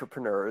being an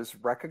entrepreneur is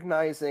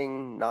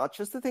recognizing not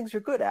just the things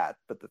you're good at,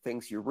 but the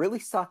things you really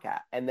suck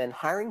at, and then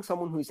hiring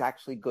someone who's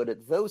actually good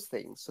at those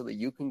things so that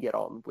you can get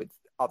on with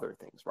other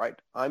things, right?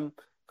 I'm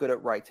good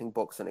at writing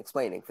books and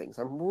explaining things.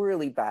 I'm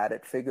really bad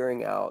at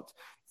figuring out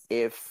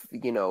if,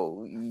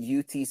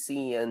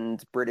 UTC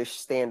and British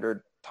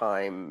Standard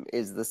Time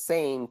is the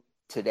same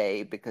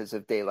today because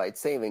of daylight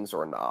savings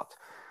or not.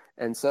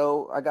 And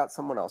so I got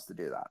someone else to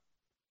do that.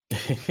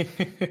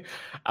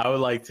 I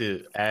would like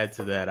to add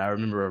to that. I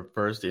remember our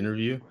first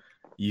interview,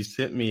 you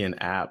sent me an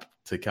app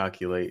to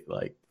calculate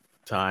the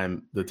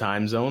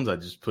time zones. I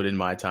just put in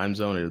my time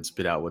zone and it would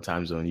spit out what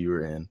time zone you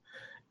were in.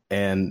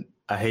 And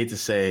I hate to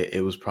say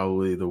it was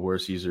probably the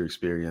worst user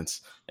experience,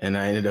 and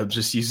I ended up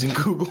just using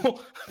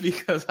Google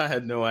because I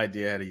had no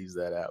idea how to use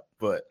that app.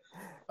 But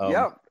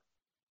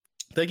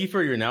thank you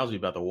for your analogy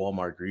about the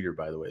Walmart greeter,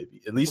 by the way.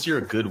 At least you're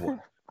a good one.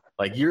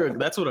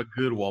 That's what a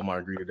good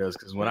Walmart greeter does.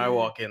 Because when I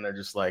walk in, they're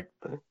just like,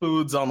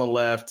 food's on the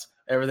left,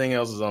 everything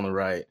else is on the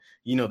right.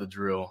 You know the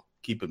drill.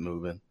 Keep it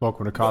moving.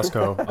 Welcome to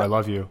Costco. I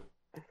love you.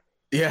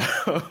 Yeah.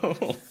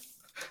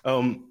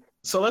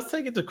 So let's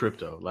take it to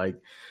crypto.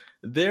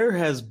 There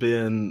has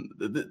been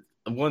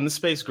when the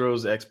space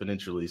grows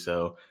exponentially.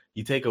 So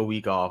you take a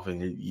week off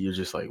and you're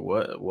just like,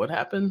 what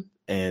happened?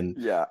 And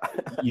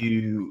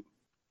we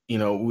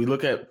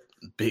look at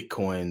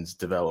Bitcoin's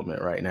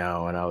development right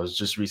now, and I was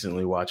just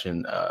recently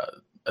watching.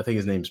 I think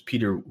his name's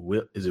Peter.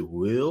 Is it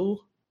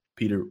Will?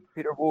 Peter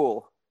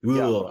Wool.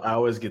 Will. I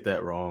always get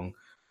that wrong.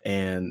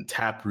 And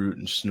Taproot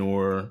and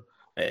Schnorr,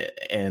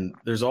 and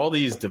there's all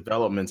these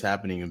developments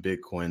happening in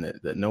Bitcoin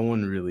that no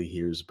one really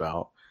hears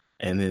about.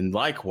 And then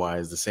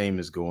likewise, the same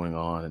is going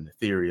on in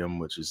Ethereum,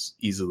 which is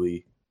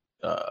easily,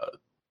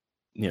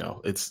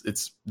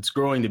 it's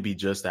growing to be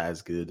just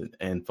as good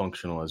and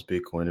functional as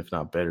Bitcoin, if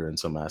not better in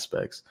some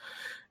aspects.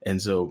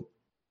 And so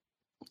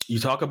you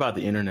talk about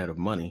the Internet of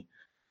Money.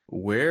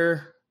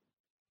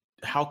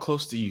 How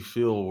close do you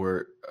feel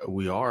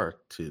we are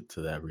to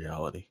that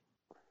reality?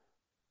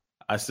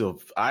 I feel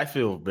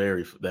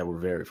that we're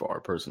very far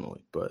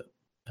personally, but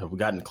have we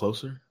gotten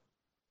closer?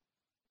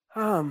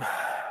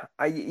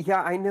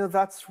 I know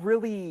that's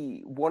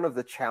really one of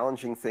the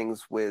challenging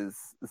things with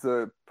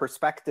the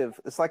perspective.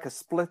 It's like a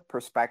split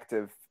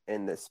perspective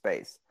in this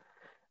space.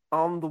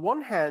 On the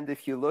one hand,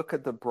 if you look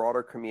at the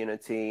broader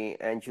community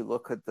and you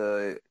look at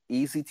the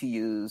easy to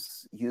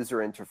use user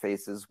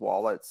interfaces,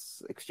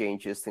 wallets,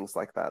 exchanges, things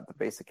like that, the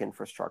basic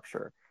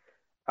infrastructure,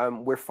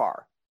 we're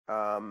far.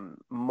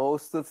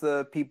 Most of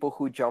the people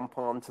who jump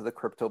onto the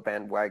crypto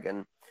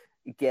bandwagon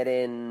get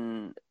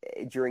in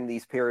during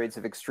these periods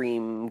of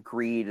extreme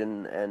greed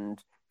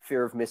and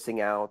fear of missing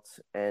out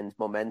and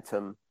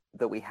momentum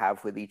that we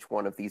have with each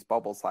one of these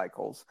bubble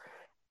cycles,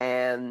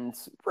 and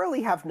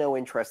really have no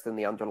interest in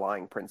the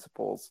underlying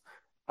principles.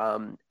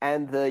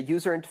 And the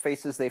user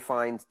interfaces they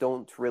find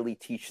don't really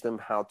teach them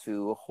how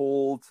to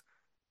hold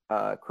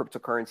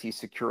cryptocurrency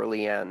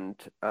securely and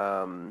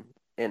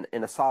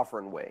in a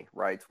sovereign way,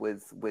 right?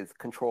 With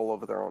control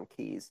over their own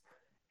keys.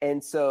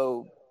 And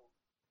so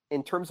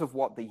in terms of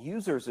what the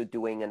users are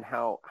doing and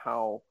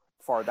how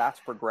far that's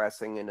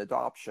progressing in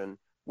adoption,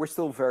 we're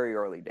still very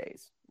early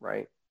days,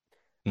 right?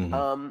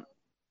 Mm-hmm.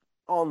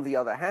 On the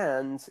other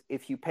hand,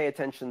 if you pay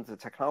attention to the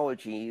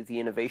technology, the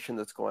innovation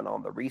that's going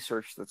on, the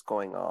research that's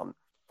going on,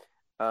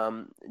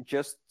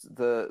 just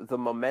the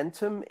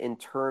momentum in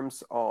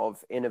terms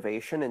of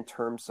innovation, in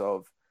terms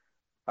of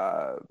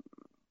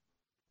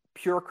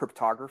pure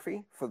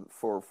cryptography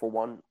for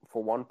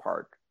one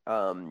part.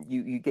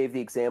 You gave the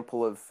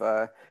example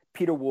of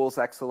Peter Wool's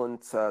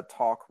excellent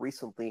talk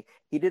recently.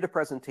 He did a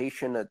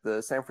presentation at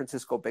the San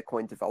Francisco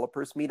Bitcoin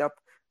Developers Meetup.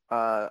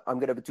 I'm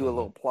going to do a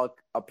little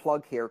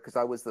plug here because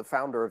I was the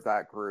founder of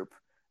that group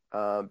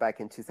back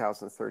in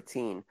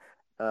 2013.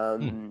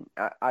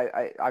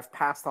 I've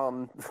passed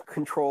on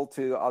control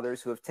to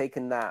others who have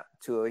taken that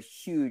to a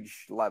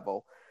huge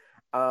level.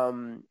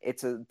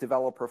 It's a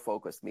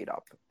developer-focused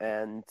meetup,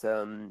 and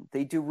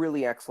they do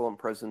really excellent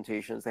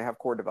presentations. They have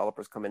core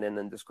developers coming in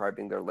and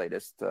describing their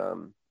latest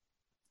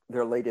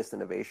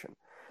innovation.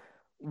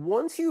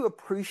 Once you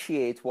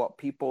appreciate what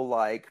people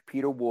like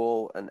Peter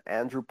Wool and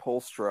Andrew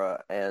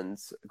Polstra and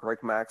Greg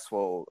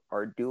Maxwell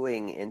are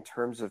doing in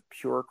terms of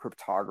pure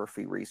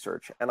cryptography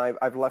research, and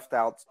I've left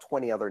out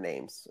 20 other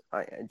names,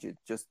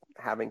 just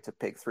having to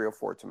pick 3 or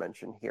 4 to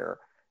mention here.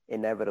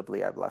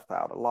 Inevitably, I've left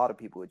out a lot of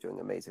people who are doing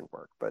amazing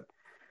work, but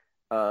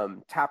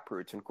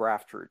Taproot and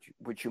Graftroot,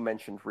 which you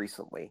mentioned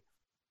recently,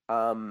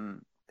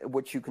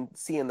 which you can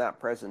see in that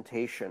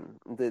presentation,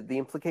 the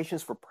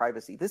implications for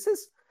privacy. This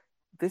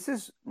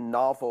is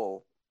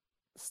novel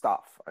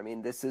stuff. I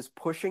mean, this is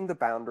pushing the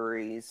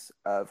boundaries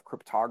of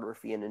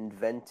cryptography and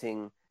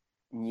inventing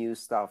new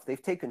stuff.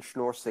 They've taken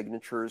Schnorr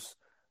signatures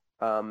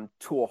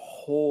to a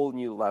whole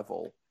new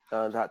level,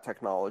 that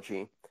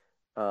technology,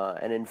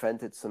 and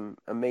invented some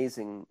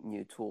amazing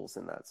new tools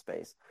in that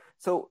space.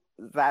 So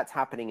that's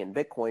happening in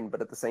Bitcoin,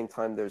 but at the same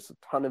time, there's a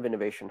ton of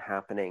innovation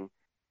happening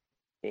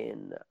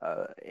in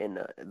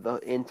the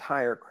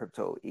entire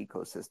crypto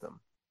ecosystem.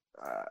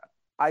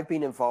 I've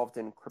been involved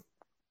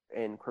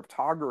in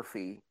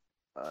cryptography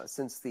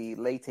since the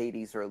late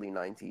 80s, early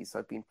 90s.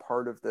 I've been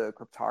part of the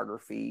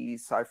cryptography,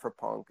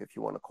 cypherpunk, if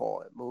you want to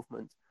call it,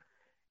 movement.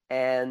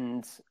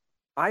 And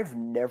I've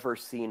never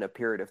seen a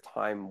period of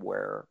time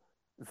where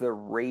the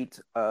rate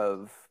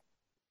of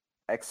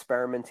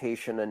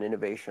experimentation and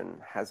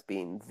innovation has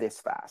been this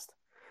fast.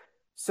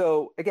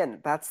 So again,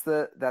 that's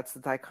the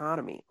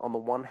dichotomy. On the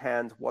one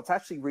hand, what's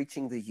actually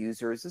reaching the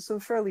users is some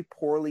fairly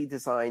poorly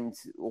designed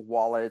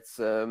wallets,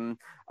 a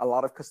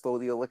lot of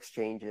custodial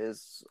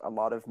exchanges, a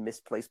lot of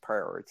misplaced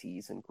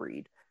priorities and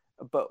greed.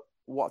 But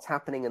what's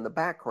happening in the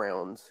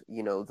background,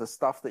 the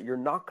stuff that you're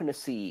not going to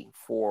see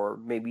for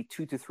maybe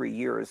 2 to 3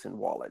 years in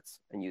wallets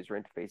and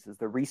user interfaces,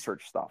 the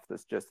research stuff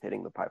that's just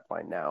hitting the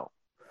pipeline now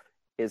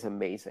is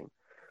amazing.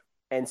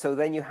 And so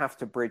then you have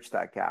to bridge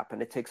that gap,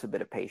 and it takes a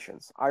bit of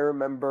patience. I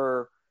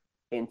remember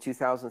in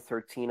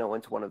 2013, I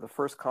went to one of the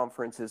first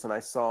conferences, and I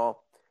saw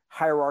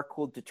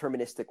hierarchical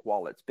deterministic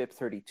wallets,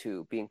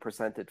 BIP32, being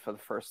presented for the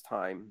first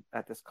time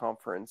at this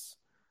conference,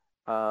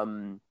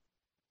 and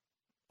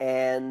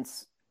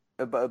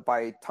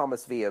by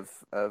Thomas V of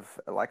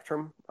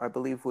Electrum, I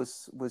believe,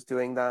 was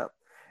doing that.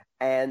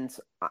 And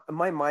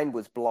my mind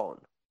was blown.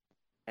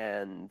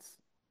 And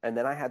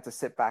then I had to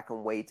sit back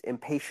and wait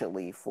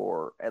impatiently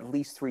for at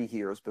least 3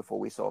 years before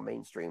we saw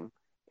mainstream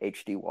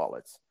HD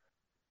wallets.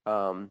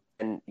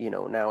 And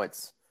now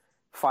it's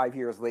 5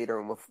 years later,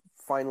 and we're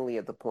finally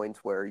at the point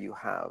where you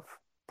have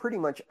pretty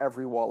much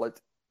every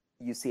wallet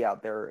you see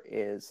out there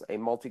is a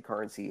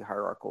multi-currency,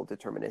 hierarchical,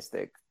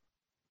 deterministic,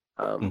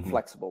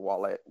 flexible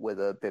wallet with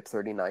a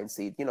BIP39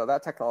 seed.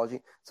 That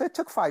technology. So it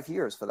took 5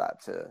 years for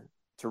that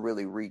to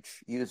really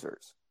reach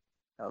users.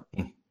 I'd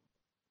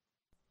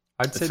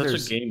say it's such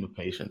there's a game of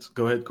patience.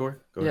 Go ahead, Corey.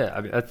 Go yeah. ahead.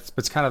 I mean,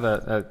 it's kind of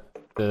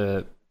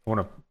the I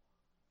want to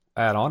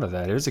add on to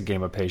that. It is a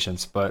game of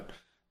patience, but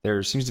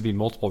there seems to be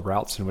multiple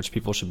routes in which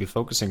people should be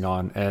focusing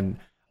on, and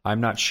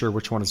I'm not sure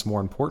which one is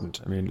more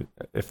important. I mean,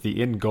 if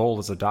the end goal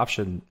is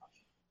adoption,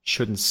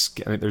 I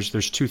mean,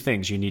 there's two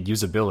things. You need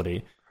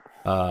usability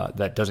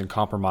that doesn't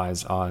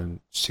compromise on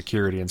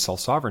security and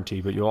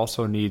self-sovereignty, but you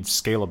also need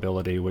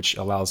scalability, which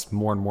allows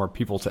more and more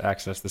people to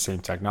access the same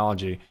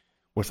technology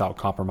without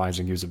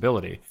compromising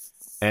usability.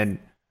 And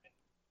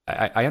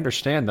I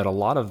understand that a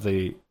lot of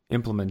the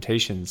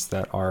implementations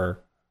that are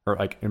or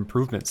like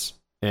improvements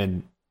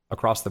in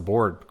across the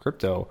board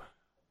crypto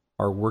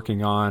are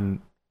working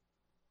on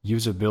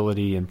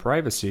usability and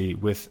privacy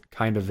with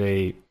kind of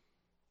a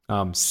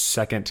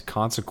second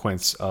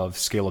consequence of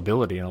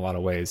scalability in a lot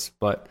of ways.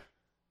 But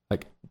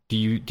like, do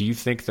you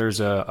think there's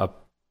a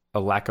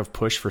lack of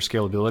push for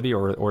scalability,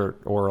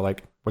 or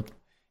like what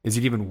is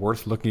it even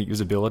worth looking at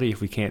usability if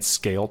we can't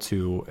scale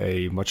to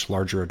a much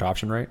larger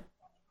adoption rate?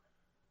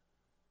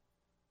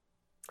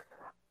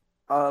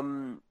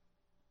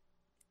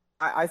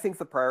 I think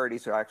the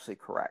priorities are actually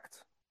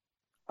correct.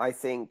 I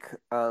think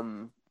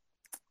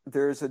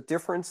there's a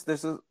difference.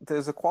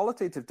 There's a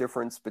qualitative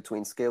difference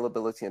between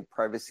scalability and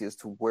privacy as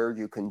to where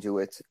you can do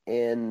it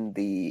in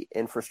the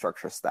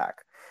infrastructure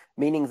stack,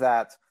 meaning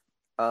that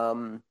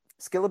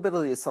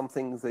scalability is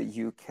something that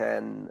you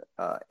can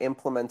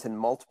implement in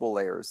multiple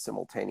layers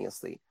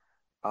simultaneously.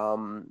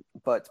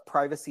 But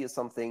privacy is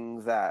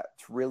something that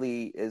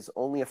really is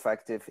only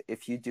effective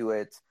if you do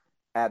it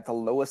at the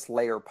lowest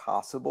layer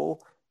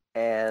possible,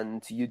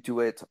 and you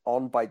do it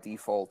on by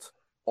default,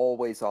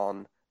 always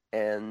on,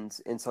 and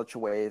in such a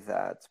way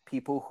that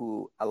people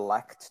who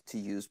elect to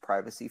use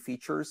privacy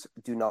features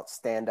do not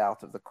stand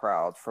out of the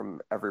crowd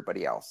from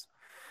everybody else.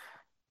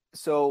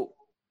 So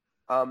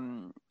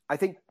I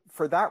think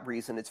for that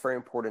reason, it's very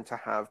important to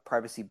have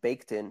privacy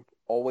baked in,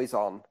 always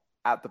on,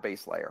 at the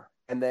base layer.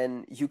 And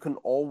then you can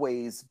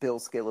always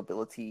build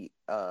scalability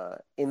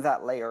in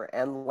that layer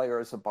and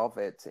layers above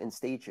it in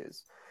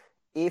stages.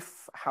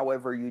 If,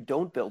 however, you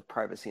don't build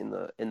privacy in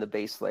the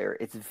base layer,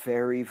 it's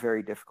very,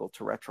 very difficult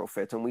to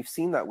retrofit. And we've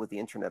seen that with the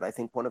internet. I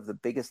think one of the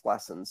biggest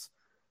lessons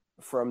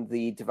from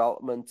the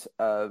development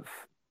of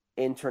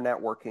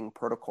internetworking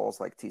protocols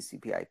like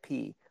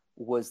TCP/IP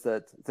was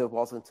that there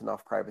wasn't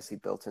enough privacy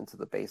built into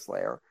the base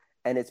layer.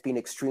 And it's been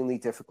extremely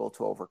difficult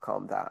to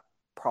overcome that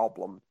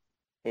problem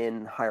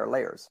in higher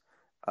layers.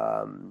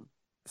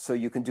 So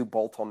you can do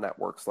bolt-on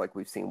networks like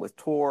we've seen with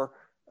Tor,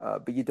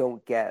 but you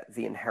don't get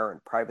the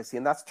inherent privacy.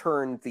 And that's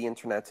turned the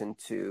internet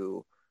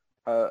into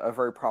a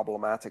very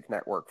problematic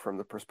network from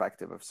the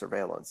perspective of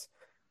surveillance.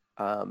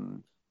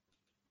 And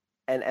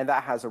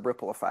that has a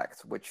ripple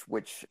effect,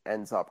 which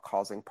ends up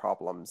causing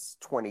problems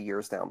 20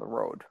 years down the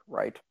road,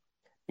 right?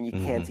 And you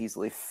can't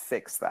easily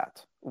fix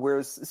that.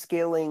 Whereas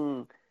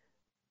scaling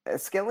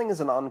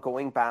is an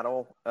ongoing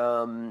battle,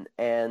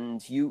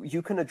 and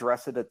you can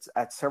address it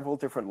at several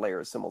different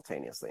layers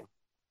simultaneously.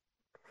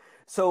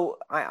 So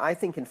I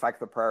think, in fact,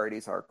 the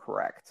priorities are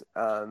correct.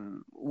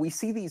 We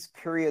see these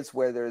periods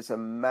where there's a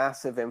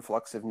massive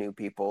influx of new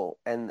people,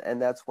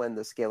 and that's when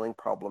the scaling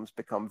problems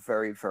become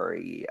very,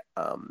 very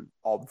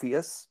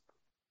obvious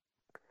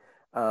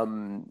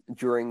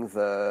during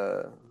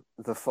the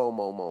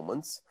FOMO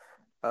moments.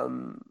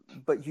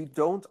 But you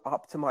don't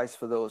optimize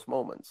for those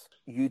moments.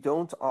 You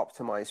don't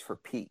optimize for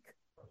peak,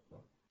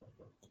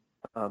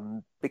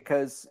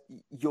 because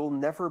you'll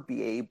never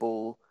be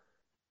able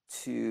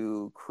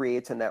to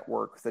create a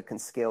network that can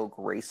scale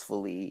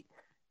gracefully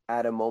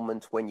at a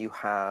moment when you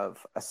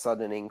have a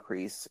sudden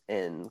increase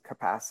in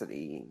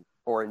capacity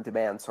or in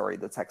demand,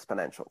 that's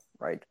exponential,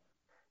 right?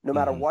 No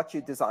matter what you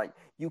design,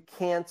 you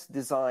can't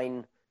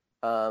design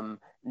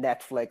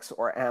Netflix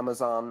or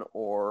Amazon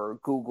or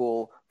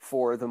Google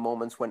for the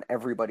moments when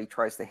everybody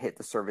tries to hit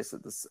the service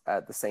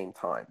at the same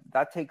time.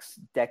 That takes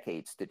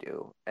decades to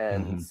do.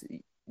 And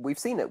we've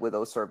seen it with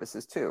those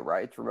services too,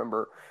 right?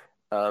 Remember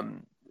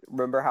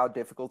how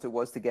difficult it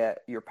was to get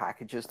your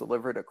packages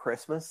delivered at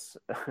Christmas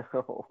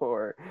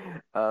or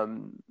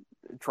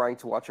trying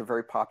to watch a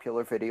very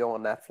popular video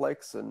on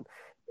Netflix, and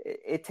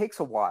it takes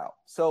a while.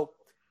 So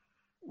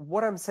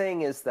what I'm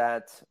saying is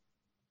that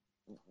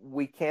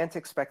we can't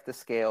expect the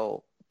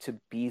scale to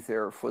be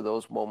there for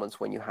those moments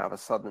when you have a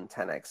sudden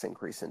 10x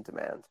increase in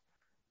demand.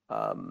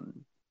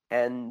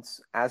 And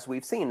as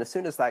we've seen, as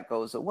soon as that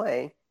goes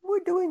away, we're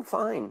doing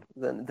fine.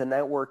 The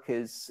network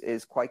is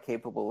quite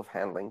capable of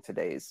handling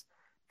today's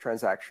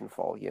transaction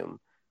volume.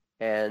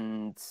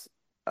 And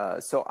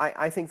so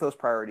I think those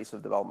priorities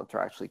of development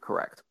are actually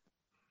correct.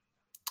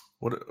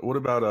 What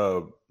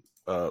about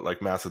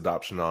like mass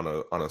adoption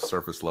on a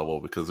surface level,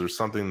 because there's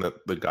something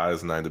that the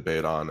guys and I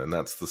debate on, and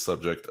that's the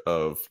subject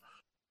of,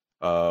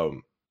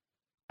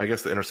 I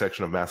guess, the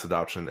intersection of mass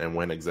adoption and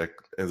when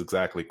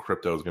exactly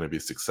crypto is going to be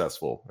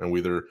successful, and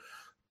whether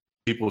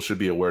people should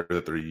be aware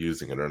that they're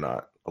using it or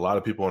not. A lot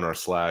of people in our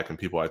Slack and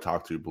people I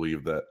talk to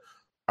believe that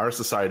our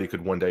society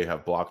could one day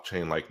have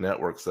blockchain-like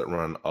networks that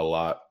run a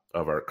lot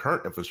of our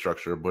current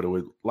infrastructure, but it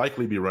would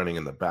likely be running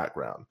in the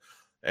background.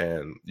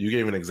 And you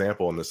gave an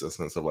example in this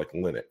instance of like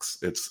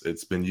Linux.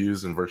 It's been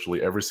used in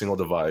virtually every single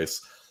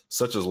device,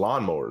 such as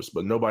lawnmowers,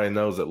 but nobody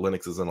knows that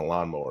Linux is in a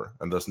lawnmower,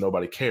 and thus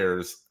nobody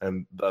cares,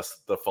 and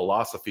thus the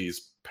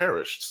philosophies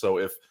perished. So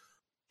if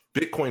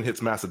Bitcoin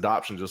hits mass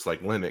adoption just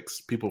like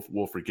Linux, people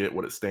will forget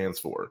what it stands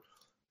for.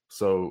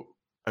 So,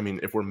 I mean,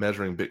 if we're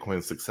measuring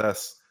Bitcoin's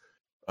success,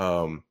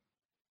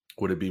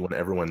 would it be when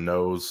everyone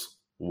knows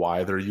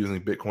why they're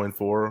using Bitcoin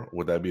for?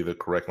 Would that be the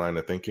correct line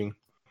of thinking?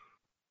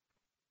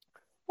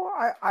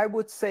 Well, I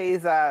would say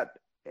that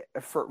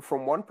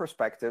from one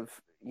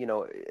perspective,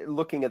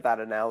 looking at that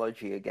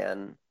analogy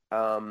again,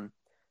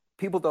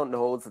 people don't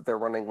know that they're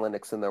running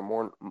Linux in their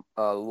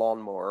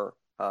lawnmower.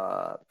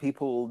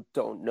 People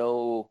don't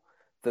know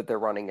that they're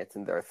running it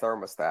in their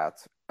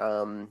thermostat,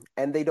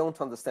 and they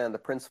don't understand the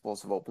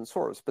principles of open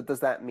source. But does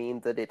that mean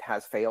that it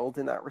has failed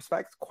in that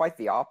respect? Quite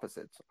the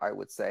opposite, I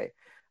would say.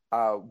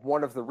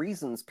 One of the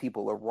reasons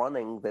people are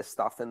running this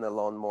stuff in their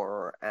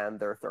lawnmower and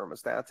their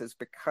thermostat is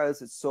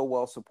because it's so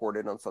well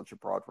supported on such a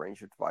broad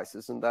range of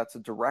devices, and that's a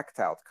direct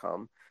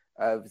outcome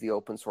of the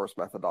open source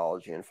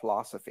methodology and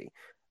philosophy.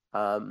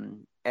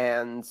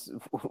 And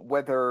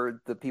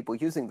whether the people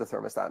using the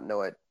thermostat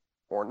know it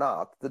or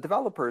not, the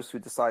developers who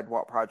decide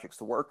what projects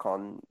to work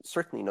on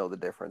certainly know the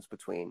difference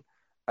between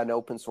an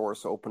open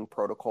source, open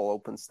protocol,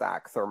 open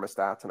stack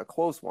thermostat and a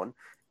closed one,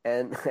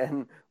 and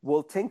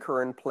will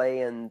tinker and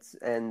play and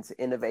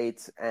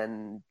innovate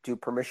and do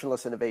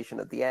permissionless innovation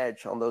at the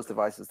edge on those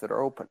devices that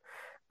are open.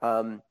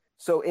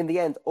 So in the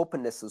end,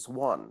 openness is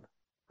one.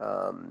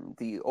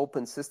 The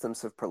open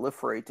systems have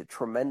proliferated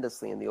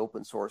tremendously, and the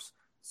open source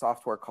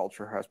software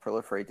culture has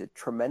proliferated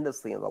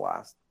tremendously in the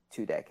last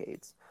 2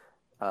 decades.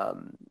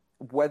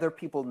 Whether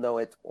people know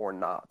it or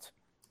not.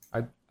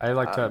 I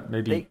like to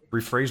maybe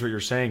rephrase what you're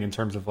saying in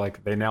terms of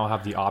like they now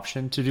have the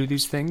option to do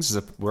these things,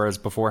 whereas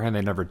beforehand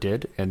they never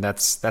did. And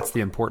that's the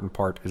important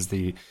part, is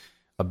the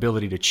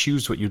ability to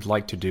choose what you'd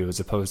like to do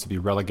as opposed to be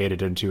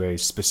relegated into a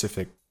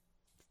specific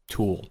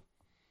tool.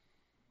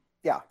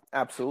 Yeah,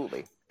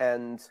 absolutely.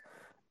 And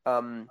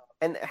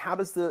how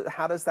does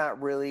that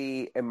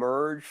really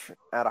emerge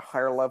at a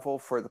higher level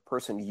for the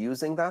person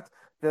using that?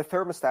 The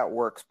thermostat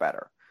works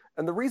better.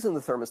 And the reason the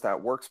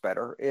thermostat works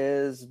better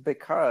is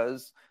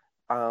because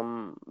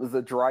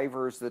the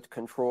drivers that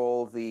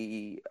control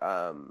the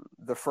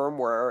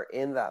firmware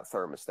in that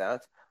thermostat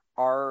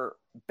are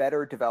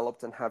better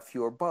developed and have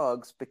fewer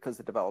bugs because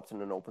they're developed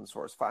in an open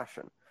source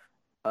fashion.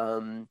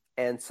 And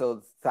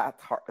so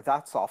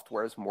that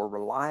software is more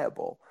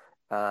reliable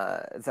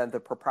than the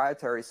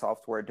proprietary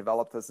software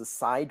developed as a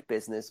side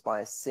business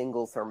by a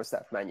single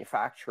thermostat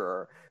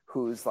manufacturer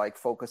who's like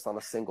focused on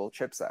a single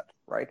chipset,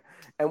 right?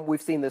 And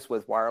we've seen this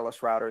with wireless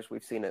routers,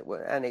 we've seen it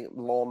with any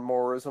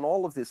lawnmowers and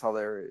all of this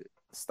other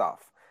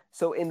stuff.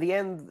 So in the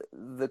end,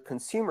 the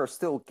consumer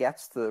still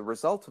gets the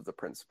result of the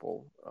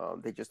principle.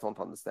 They just don't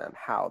understand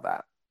how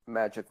that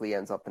magically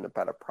ends up in a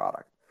better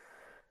product.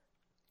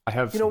 I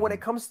have, when it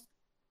comes...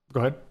 Go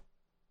ahead.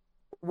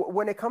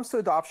 When it comes to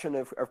adoption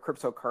of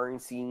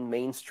cryptocurrency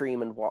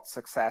mainstream and what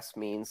success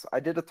means, I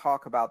did a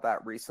talk about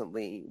that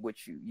recently,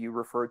 which you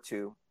referred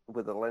to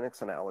with the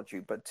Linux analogy.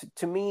 But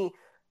to me,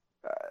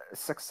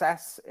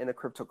 success in a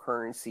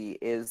cryptocurrency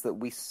is that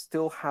we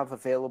still have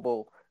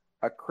available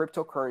a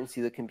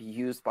cryptocurrency that can be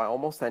used by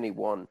almost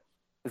anyone,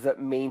 that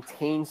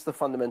maintains the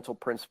fundamental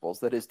principles,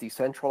 that is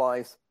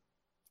decentralized,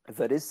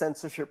 that is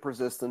censorship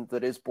resistant,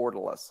 that is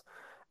borderless.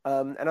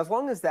 And as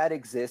long as that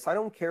exists, I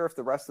don't care if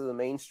the rest of the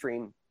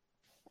mainstream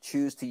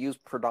choose to use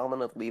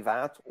predominantly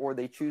that, or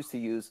they choose to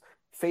use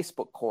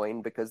Facebook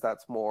coin because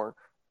that's more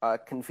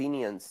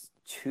convenience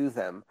to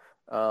them.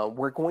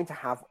 We're going to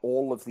have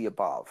all of the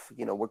above.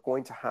 We're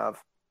going to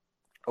have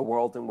a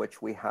world in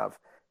which we have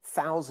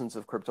thousands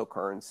of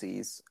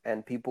cryptocurrencies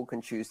and people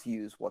can choose to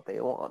use what they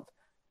want.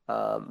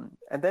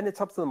 And then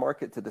it's up to the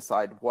market to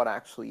decide what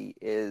actually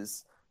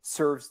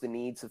serves the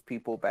needs of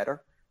people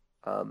better.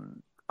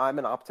 I'm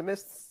an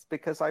optimist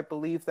because I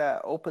believe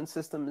that open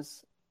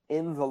systems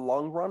in the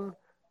long run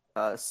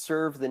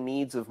serve the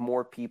needs of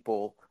more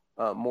people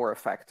more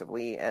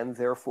effectively, and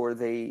therefore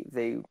they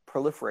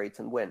proliferate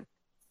and win.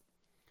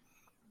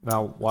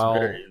 Now, while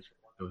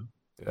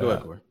Go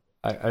ahead, Corey.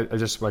 I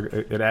just like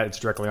it adds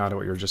directly onto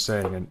what you were just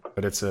saying,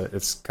 but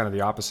it's kind of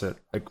the opposite.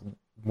 Like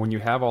when you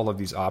have all of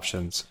these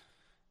options,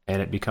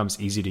 and it becomes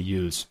easy to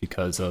use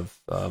because of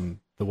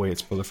the way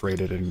it's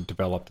proliferated and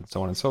developed, and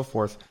so on and so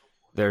forth.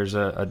 There's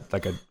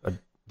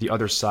the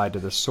other side to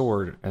the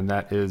sword, and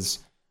that is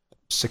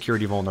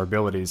security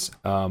vulnerabilities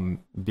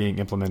being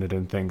implemented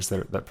in things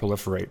that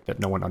proliferate that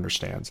no one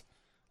understands.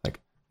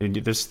 Like And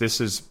this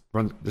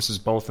is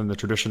both in the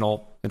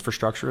traditional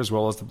infrastructure as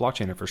well as the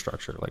blockchain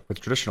infrastructure. Like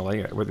with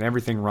traditionally, when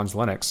everything runs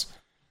Linux,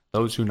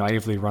 those who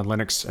naively run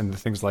Linux and the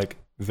things like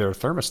their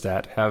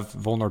thermostat have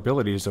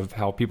vulnerabilities of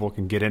how people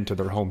can get into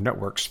their home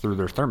networks through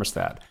their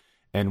thermostat.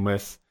 And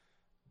with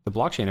the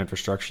blockchain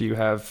infrastructure, you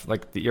have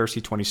like the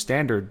ERC20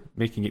 standard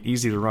making it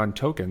easy to run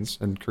tokens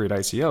and create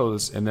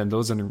ICOs, and then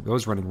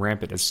those running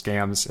rampant as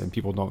scams, and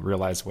people don't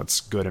realize what's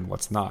good and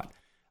what's not.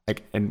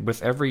 Like, and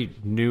with every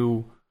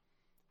new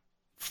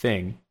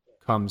thing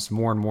comes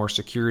more and more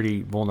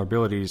security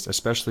vulnerabilities,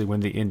 especially when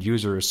the end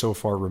user is so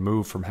far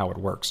removed from how it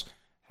works.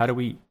 How do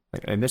we,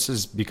 and this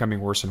is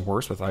becoming worse and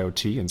worse with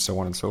IoT and so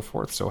on and so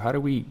forth. So how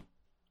do we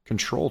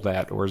control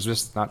that? Or is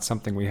this not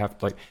something we have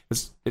to, like,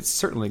 it's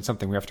certainly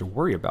something we have to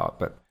worry about,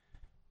 but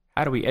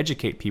how do we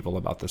educate people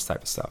about this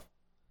type of stuff?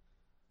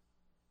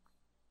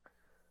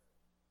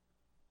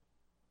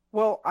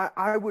 Well,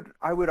 I would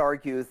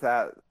argue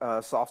that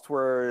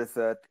software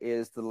that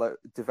is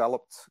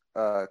developed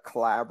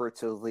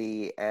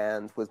collaboratively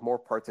and with more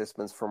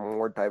participants from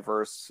more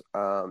diverse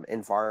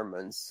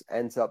environments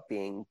ends up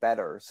being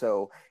better.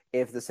 So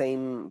if the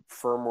same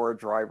firmware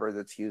driver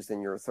that's used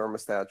in your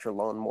thermostat, your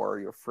lawnmower,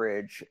 your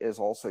fridge is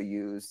also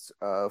used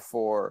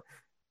for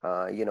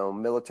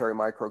military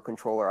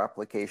microcontroller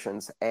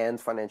applications and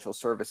financial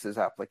services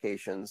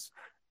applications,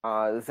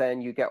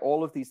 then you get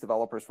all of these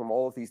developers from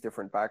all of these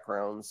different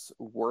backgrounds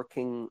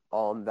working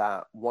on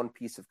that one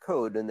piece of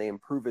code, and they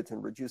improve it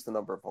and reduce the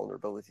number of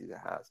vulnerabilities it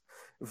has.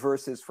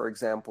 Versus, for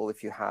example,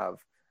 if you have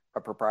a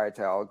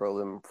proprietary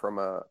algorithm from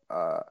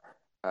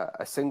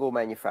a single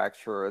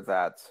manufacturer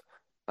that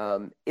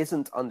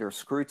isn't under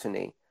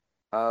scrutiny,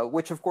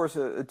 which of course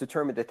a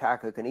determined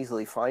attacker can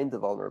easily find the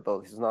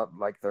vulnerabilities. It's not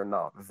like they're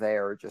not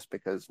there just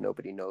because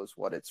nobody knows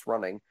what it's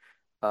running.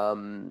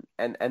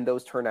 And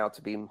those turn out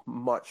to be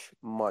much,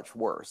 much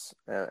worse.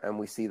 And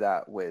we see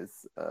that with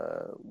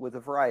a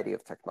variety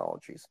of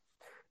technologies.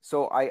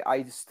 So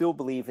I still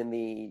believe in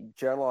the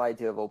general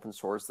idea of open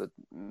source that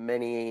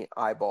many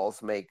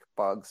eyeballs make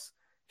bugs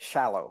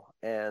shallow,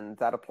 and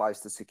that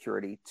applies to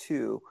security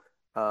too.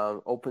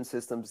 Open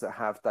systems that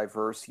have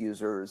diverse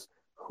users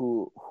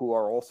who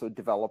are also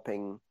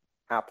developing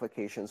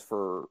applications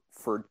for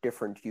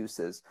different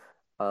uses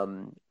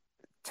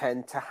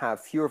tend to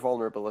have fewer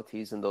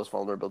vulnerabilities, and those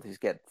vulnerabilities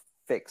get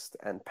fixed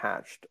and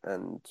patched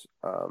and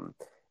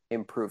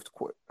improved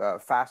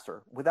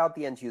faster without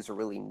the end user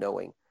really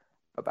knowing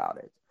about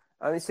it.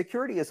 I mean,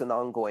 security is an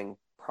ongoing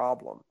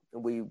problem.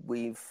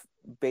 We've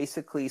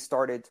basically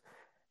started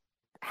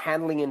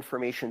handling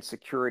information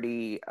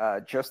security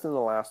just in the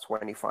last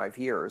 25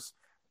 years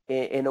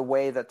in a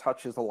way that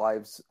touches the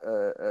lives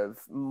of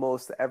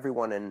most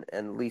everyone, and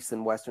at least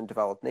in Western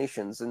developed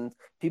nations. And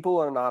people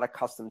are not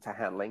accustomed to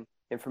handling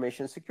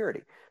information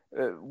security.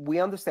 We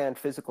understand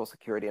physical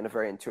security on a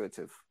very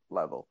intuitive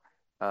level.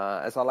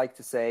 As I like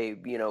to say,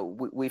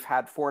 we've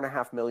had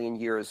 4.5 million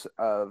years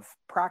of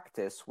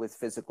practice with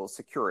physical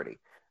security,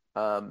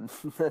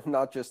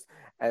 not just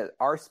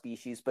our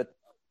species, but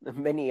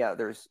many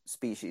other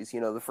species.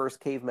 The first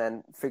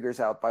caveman figures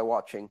out by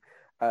watching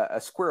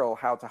a squirrel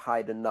how to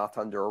hide a nut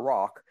under a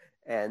rock,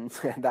 and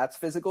that's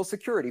physical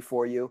security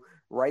for you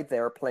right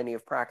there. Plenty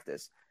of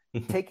practice.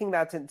 Taking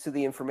that into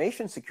the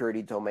information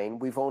security domain,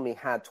 we've only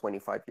had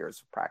 25 years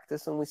of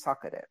practice, and we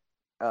suck at it.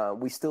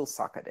 We still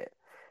suck at it.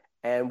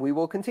 And we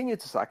will continue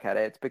to suck at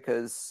it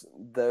because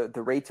the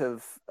rate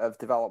of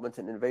development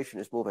and innovation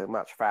is moving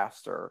much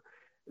faster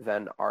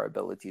than our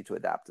ability to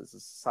adapt as a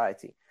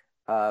society.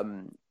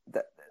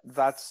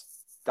 That's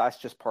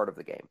just part of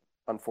the game,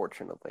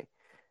 unfortunately.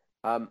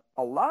 A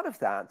lot of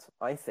that,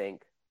 I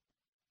think,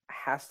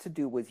 has to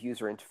do with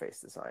user interface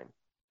design.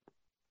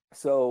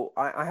 So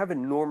I have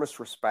enormous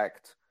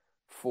respect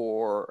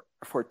for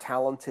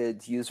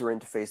talented user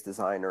interface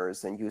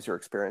designers and user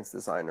experience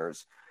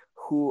designers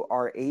who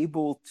are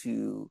able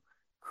to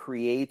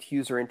create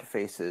user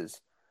interfaces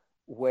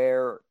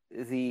where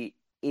the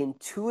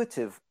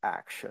intuitive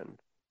action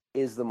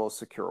is the most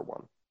secure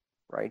one,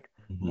 right?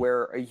 Mm-hmm.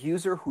 Where a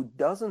user who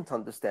doesn't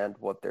understand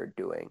what they're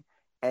doing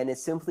and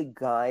is simply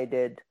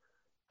guided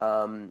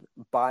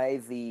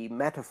by the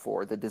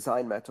metaphor, the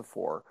design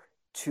metaphor,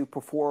 to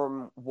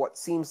perform what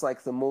seems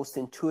like the most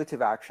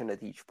intuitive action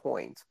at each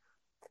point,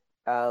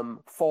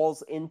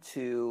 falls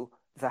into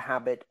the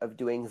habit of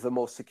doing the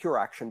most secure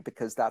action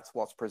because that's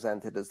what's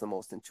presented as the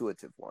most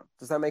intuitive one.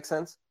 Does that make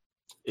sense?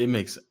 It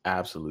makes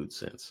absolute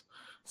sense.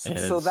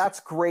 So that's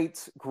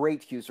great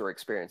user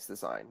experience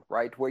design,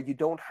 right? Where you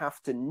don't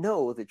have to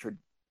know that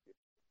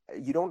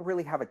you don't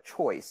really have a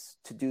choice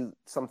to do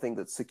something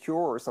that's secure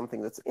or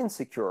something that's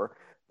insecure,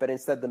 but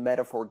instead the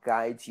metaphor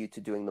guides you to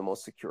doing the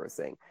most secure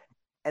thing.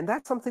 And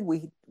that's something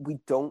we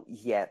don't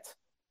yet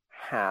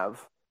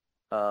have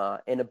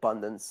in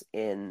abundance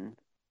in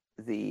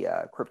the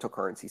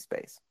cryptocurrency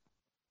space.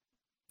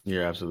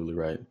 You're absolutely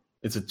right.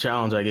 It's a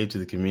challenge I gave to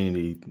the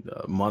community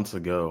months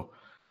ago,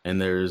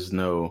 and there's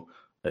no.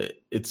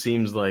 It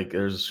seems like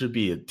there should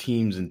be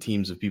teams and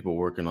teams of people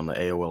working on the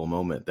AOL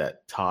moment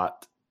that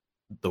taught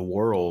the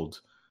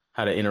world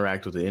how to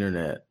interact with the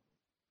internet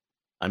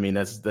I mean,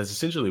 that's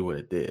essentially what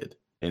it did.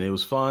 And it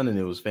was fun and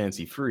it was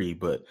fancy free,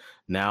 but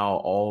now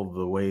all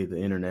the way the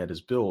internet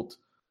is built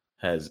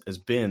has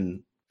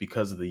been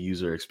because of the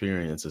user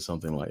experience of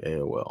something like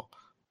AOL.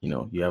 You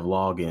know, you have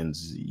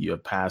logins, you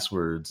have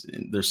passwords,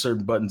 and there's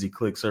certain buttons you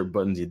click, certain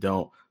buttons you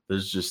don't.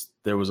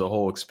 There was a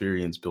whole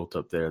experience built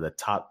up there that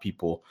taught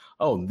people,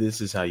 oh,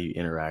 this is how you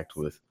interact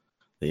with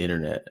the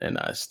internet. And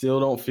I still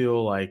don't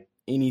feel like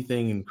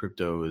anything in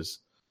crypto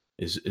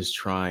is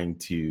trying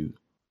to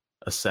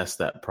assess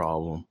that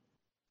problem,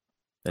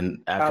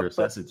 and after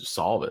assess it,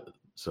 solve it.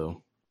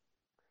 So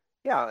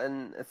yeah,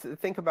 and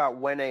think about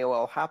when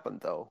AOL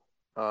happened, though.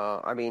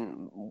 I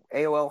mean,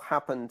 AOL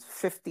happened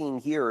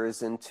 15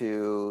 years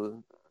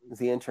into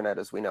the internet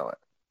as we know it.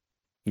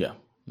 Yeah,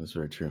 that's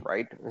very true.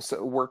 Right?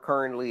 So we're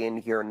currently in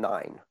year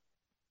 9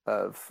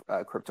 of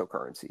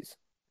cryptocurrencies.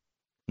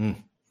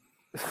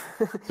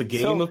 The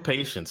game of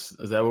patience.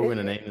 Is that what we're going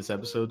to name this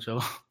episode,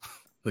 Joe?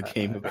 The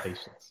game of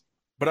patience.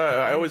 But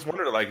I always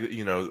wondered, like,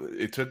 you know,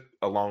 it took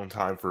a long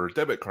time for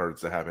debit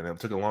cards to happen. It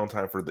took a long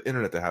time for the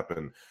internet to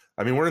happen.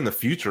 I mean, we're in the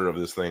future of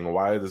this thing.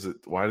 Why does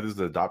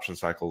the adoption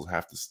cycles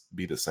have to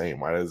be the same?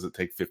 Why does it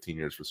take 15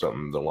 years for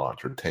something to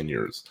launch, or 10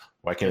 years?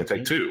 Why can't it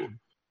take 2?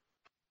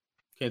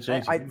 Can't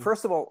change it.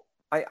 First of all,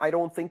 I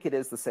don't think it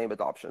is the same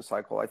adoption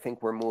cycle. I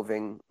think we're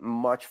moving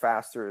much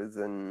faster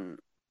than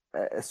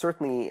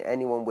certainly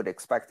anyone would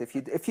expect.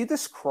 If you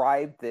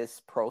described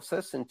this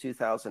process in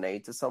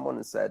 2008 to someone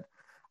and said,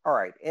 all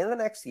right, in the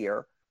next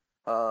year,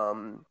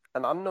 an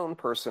unknown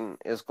person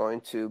is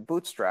going to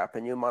bootstrap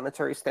a new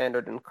monetary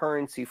standard and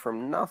currency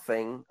from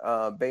nothing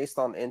based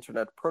on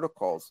internet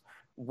protocols.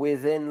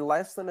 Within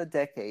less than a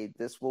decade,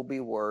 this will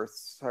be worth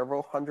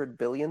several $100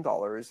 billion,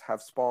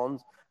 have spawned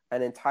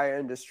an entire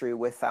industry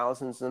with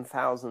thousands and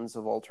thousands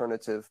of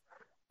alternative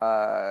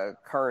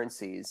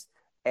currencies,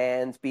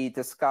 and be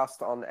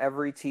discussed on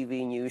every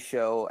TV news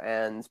show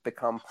and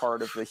become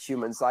part of the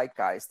human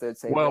zeitgeist. They'd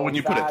say, well, when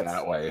you put it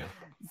that way,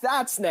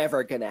 that's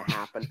never going to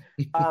happen.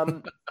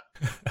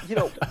 You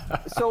know,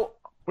 so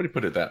when you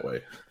put it that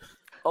way,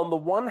 on the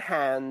one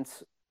hand,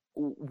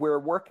 we're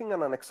working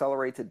on an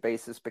accelerated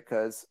basis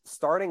because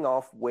starting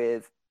off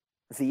with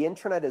the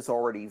internet is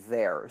already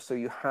there. So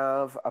you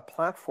have a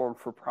platform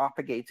for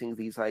propagating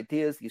these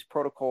ideas, these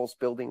protocols,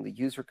 building the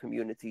user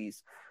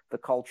communities, the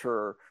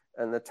culture,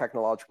 and the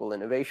technological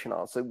innovation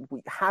on. So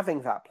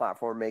having that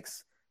platform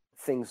makes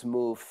things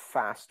move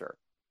faster.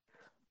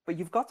 But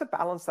you've got to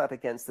balance that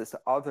against this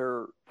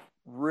other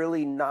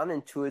really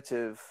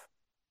non-intuitive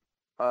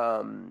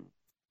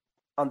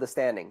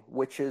understanding,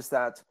 which is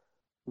that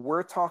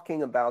we're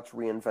talking about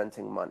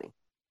reinventing money.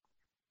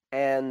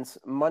 And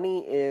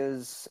money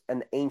is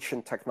an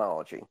ancient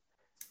technology.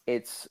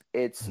 It's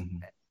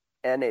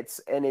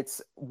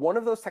one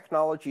of those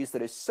technologies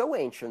that is so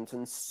ancient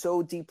and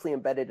so deeply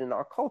embedded in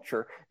our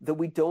culture that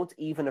we don't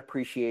even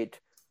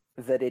appreciate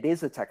that it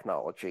is a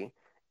technology,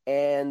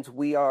 and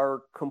we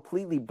are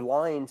completely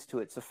blind to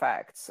its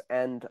effects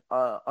and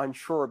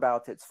unsure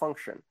about its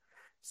function.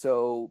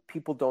 So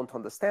people don't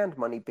understand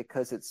money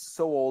because it's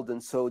so old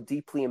and so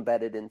deeply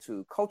embedded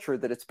into culture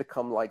that it's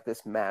become like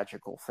this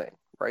magical thing,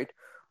 right?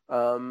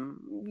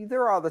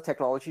 There are other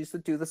technologies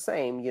that do the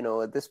same. You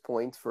know, at this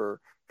point,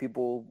 for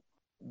people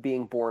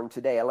being born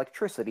today,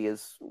 electricity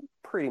is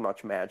pretty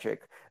much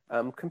magic.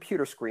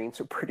 Computer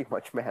screens are pretty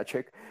much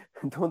magic.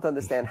 Don't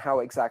understand how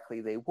exactly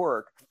they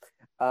work.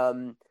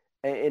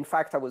 In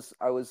fact, I was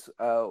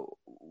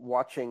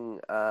watching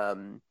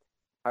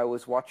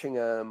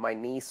my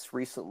niece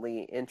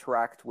recently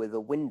interact with a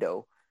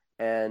window,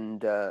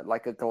 and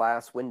like a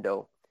glass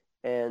window,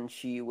 and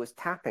she was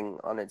tapping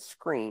on its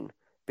screen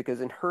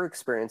because in her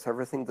experience,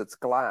 everything that's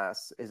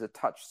glass is a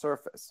touch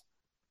surface.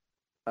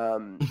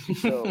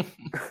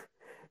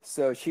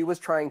 So she was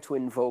trying to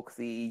invoke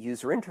the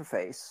user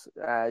interface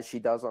as she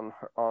does on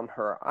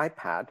her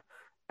iPad,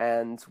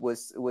 and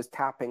was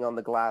tapping on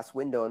the glass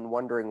window and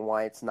wondering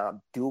why it's not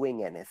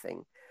doing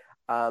anything.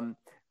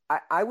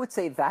 I would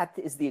say that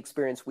is the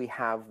experience we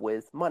have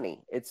with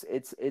money. It's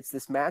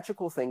this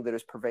magical thing that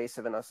is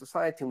pervasive in our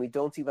society, and we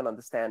don't even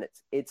understand it.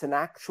 It's an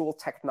actual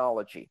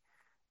technology.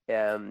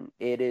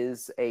 It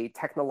is a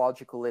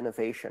technological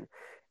innovation.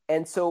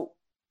 And so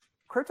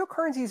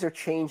cryptocurrencies are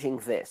changing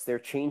this. They're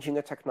changing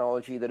a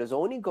technology that has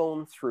only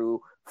gone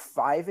through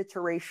 5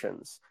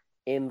 iterations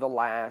in the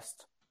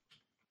last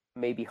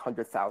maybe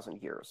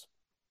 100,000 years.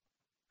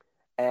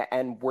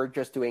 And we're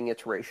just doing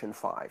iteration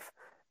 5.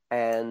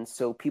 And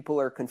so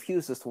people are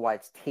confused as to why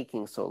it's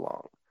taking so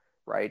long,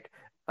 right?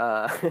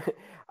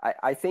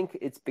 I think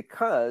it's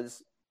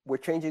because we're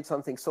changing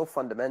something so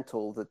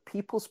fundamental that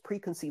people's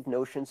preconceived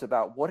notions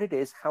about what it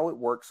is, how it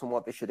works, and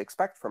what they should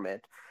expect from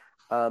it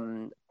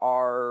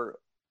are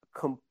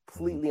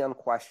completely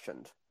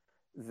unquestioned.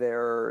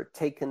 They're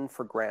taken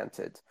for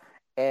granted.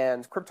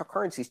 And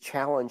cryptocurrencies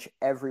challenge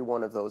every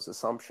one of those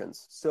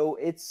assumptions. So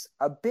it's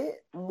a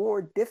bit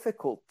more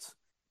difficult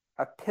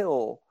a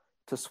pill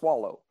to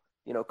swallow.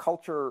 You know,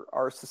 culture,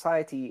 our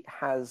society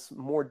has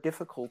more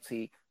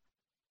difficulty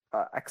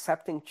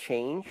accepting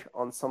change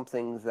on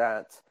something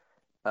that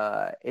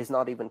is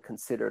not even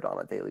considered on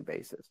a daily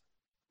basis.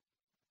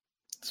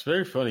 It's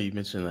very funny you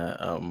mentioned that.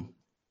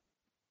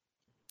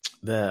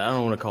 That I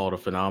don't want to call it a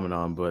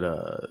phenomenon, but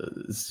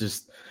it's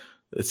just,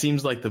 it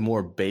seems like the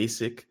more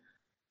basic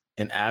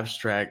and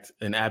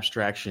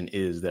abstraction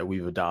is that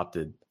we've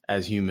adopted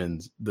as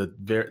humans,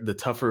 the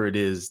tougher it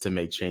is to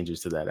make changes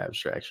to that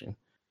abstraction.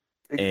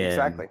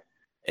 Exactly.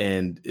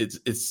 And it's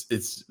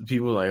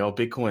people are like, oh,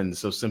 Bitcoin is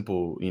so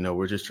simple,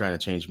 we're just trying to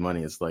change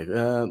money. It's like,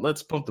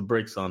 let's pump the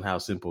brakes on how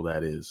simple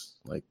that is.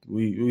 Like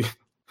we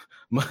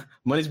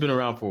money's been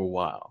around for a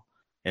while,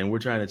 and we're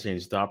trying to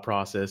change thought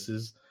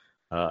processes.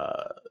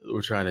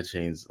 We're trying to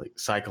change like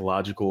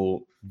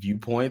psychological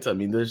viewpoints. I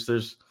mean, there's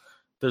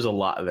a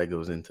lot that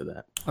goes into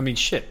that. I mean,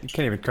 shit, you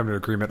can't even come to an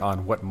agreement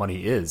on what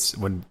money is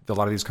when a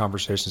lot of these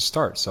conversations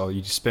start. So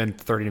you spend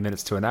 30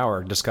 minutes to an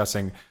hour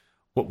discussing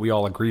what we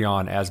all agree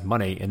on as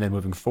money, and then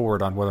moving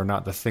forward on whether or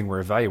not the thing we're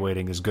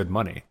evaluating is good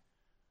money.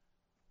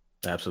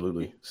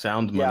 Absolutely.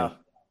 Sound money.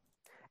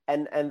 Yeah.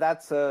 And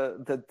that's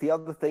the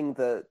other thing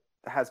that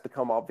has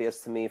become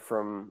obvious to me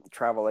from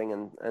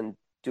traveling and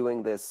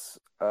doing this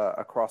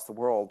across the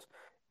world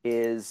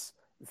is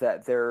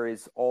that there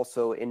is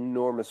also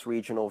enormous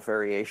regional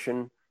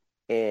variation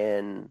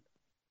in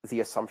the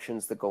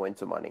assumptions that go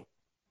into money.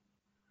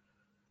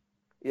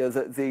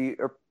 The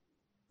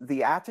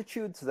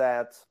attitudes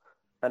that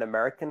an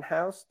American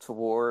has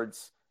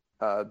towards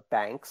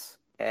banks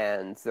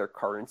and their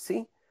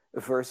currency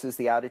versus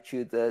the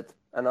attitude that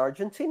an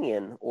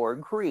Argentinian or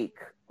Greek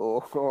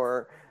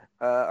or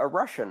a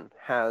Russian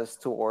has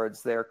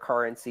towards their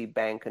currency,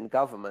 bank, and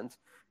government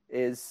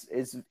is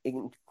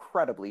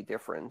incredibly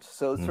different.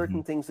 So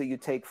certain things that you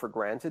take for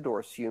granted or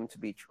assume to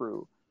be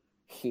true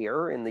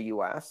here in the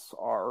US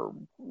are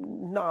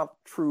not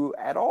true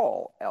at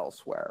all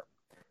elsewhere.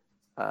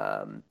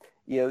 And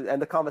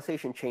the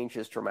conversation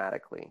changes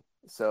dramatically.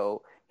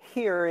 So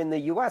here in the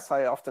US,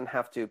 I often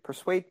have to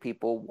persuade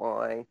people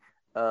why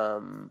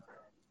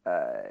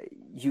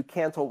you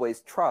can't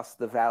always trust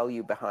the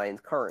value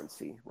behind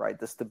currency, right?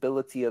 The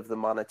stability of the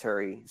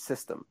monetary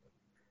system.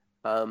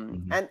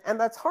 And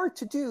that's hard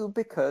to do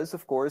because,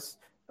 of course,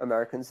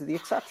 Americans are the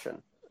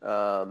exception.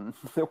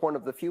 They're one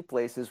of the few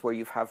places where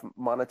you have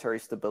monetary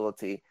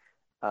stability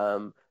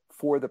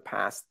for the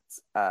past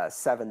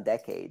 7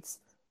 decades,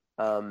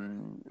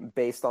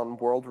 based on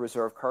world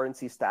reserve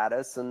currency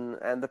status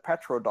and the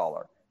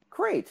petrodollar.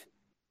 Great.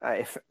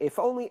 If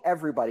only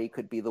everybody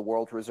could be the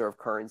world reserve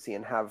currency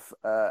and have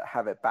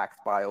it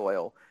backed by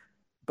oil.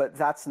 But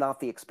that's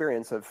not the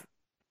experience of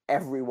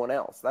everyone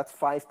else. That's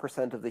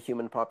 5% of the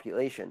human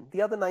population.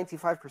 The other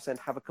 95%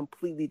 have a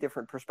completely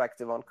different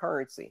perspective on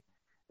currency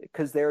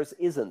because theirs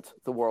isn't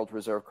the world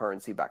reserve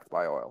currency backed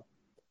by oil.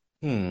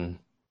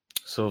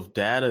 So if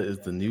data is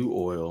the new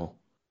oil,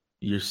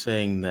 you're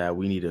saying that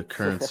we need a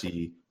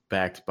currency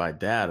backed by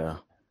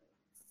data.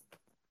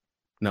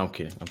 No,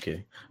 I'm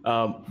kidding.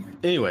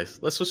 Anyways,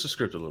 let's switch the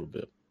script a little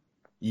bit.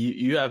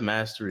 You have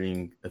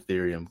Mastering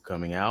Ethereum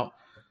coming out.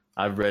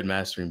 I've read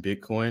Mastering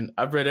Bitcoin.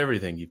 I've read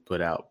everything you've put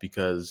out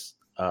because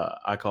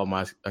I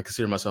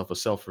consider myself a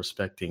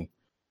self-respecting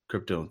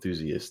crypto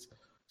enthusiast.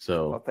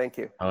 So thank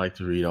you. I like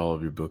to read all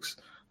of your books.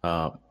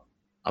 I'm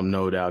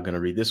no doubt going to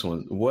read this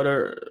one.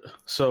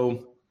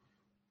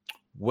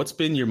 What's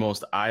been your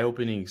most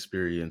eye-opening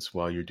experience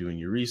while you're doing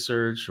your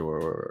research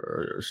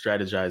or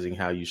strategizing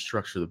how you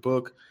structure the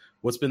book?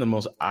 What's been the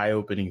most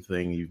eye-opening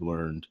thing you've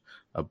learned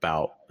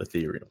about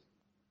Ethereum?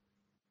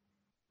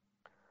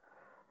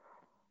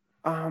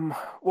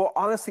 Well,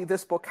 honestly,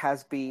 this book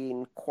has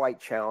been quite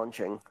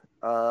challenging.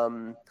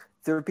 There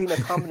have been a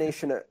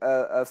combination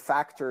of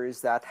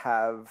factors that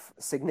have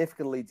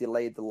significantly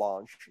delayed the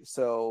launch.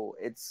 So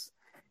it's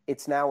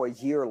now a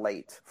year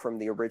late from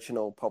the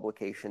original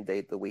publication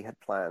date that we had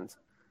planned.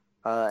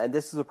 And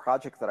this is a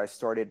project that I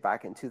started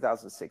back in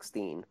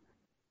 2016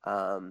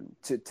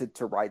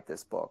 to write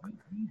this book.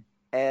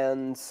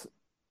 And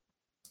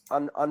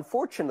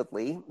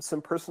unfortunately,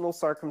 some personal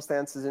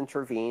circumstances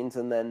intervened,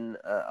 and then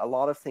a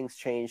lot of things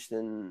changed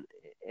in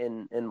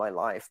my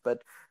life,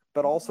 but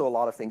also a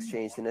lot of things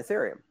changed in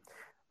Ethereum.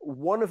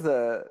 One of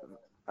the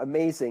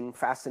amazing,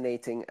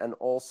 fascinating, and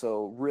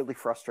also really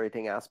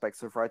frustrating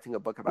aspects of writing a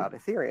book about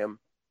Ethereum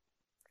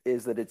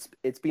is that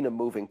it's been a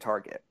moving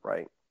target,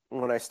 right?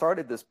 When I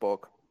started this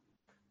book,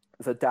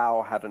 the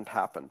DAO hadn't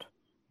happened.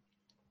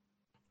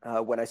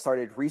 When I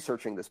started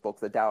researching this book,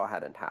 the DAO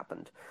hadn't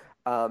happened.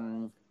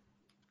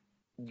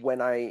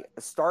 When I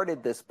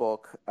started this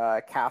book,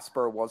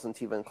 Casper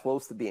wasn't even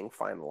close to being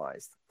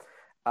finalized,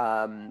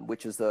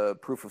 which is the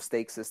proof of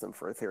stake system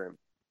for Ethereum.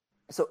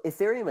 So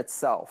Ethereum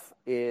itself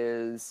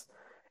is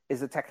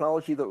a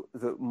technology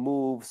that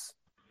moves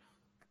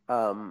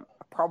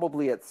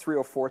probably at 3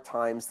 or 4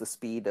 times the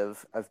speed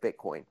of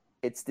Bitcoin.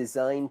 It's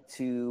designed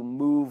to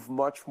move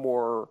much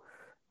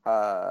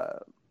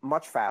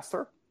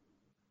faster,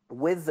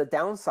 with the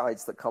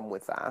downsides that come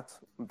with that,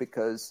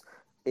 because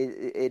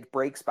it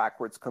breaks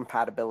backwards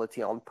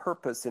compatibility on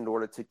purpose in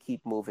order to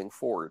keep moving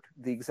forward.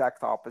 The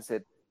exact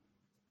opposite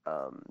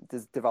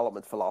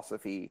development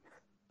philosophy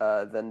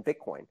than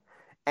Bitcoin.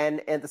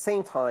 And at the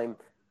same time,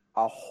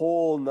 a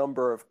whole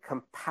number of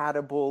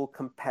compatible,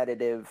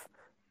 competitive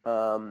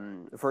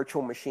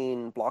virtual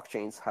machine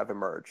blockchains have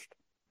emerged.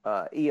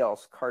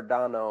 EOS,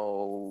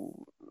 Cardano,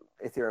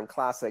 Ethereum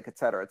Classic, et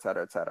cetera, et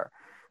cetera, et cetera.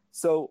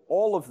 So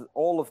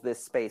all of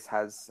this space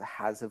has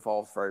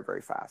evolved very,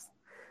 very fast.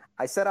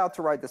 I set out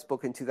to write this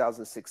book in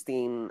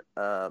 2016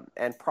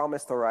 and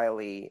promised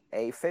O'Reilly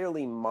a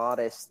fairly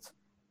modest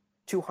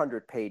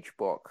 200-page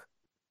book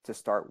to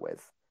start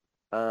with.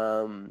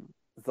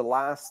 The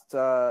last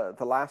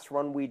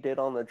run we did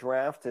on the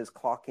draft is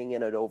clocking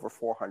in at over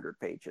 400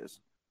 pages.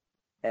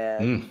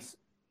 And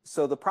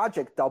so the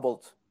project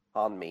doubled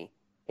on me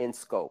in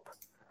scope.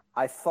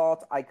 I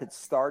thought I could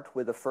start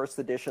with a first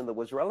edition that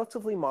was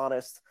relatively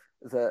modest,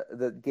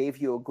 that gave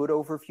you a good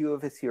overview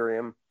of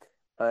Ethereum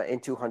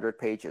in 200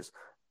 pages.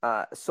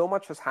 So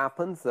much has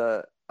happened.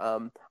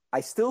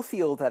 I still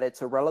feel that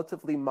it's a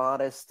relatively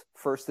modest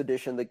first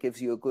edition that gives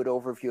you a good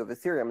overview of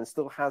Ethereum and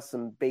still has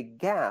some big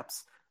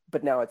gaps,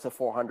 but now it's a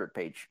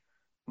 400-page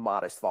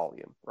modest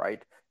volume,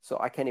 right? So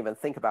I can't even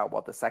think about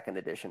what the second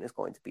edition is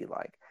going to be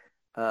like.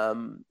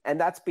 And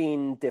that's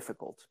been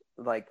difficult,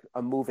 like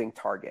a moving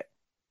target.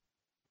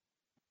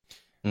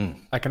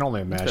 I can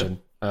only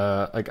imagine.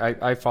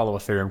 I follow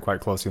Ethereum quite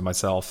closely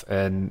myself,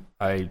 and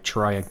I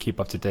try and keep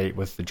up to date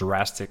with the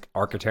drastic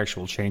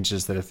architectural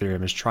changes that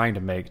Ethereum is trying to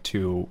make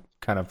to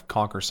kind of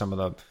conquer some of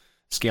the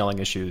scaling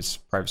issues,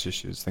 privacy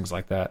issues, things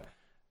like that.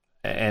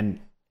 And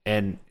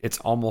it's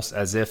almost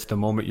as if the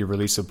moment you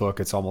release a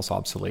book, it's almost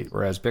obsolete.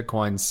 Whereas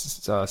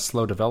Bitcoin's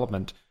slow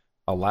development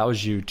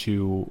allows you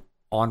to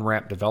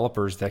on-ramp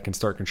developers that can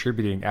start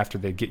contributing after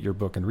they get your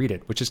book and read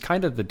it, which is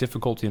kind of the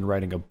difficulty in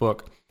writing a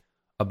book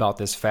about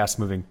this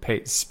fast-moving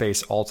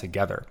space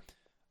altogether.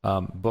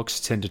 Books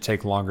tend to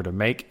take longer to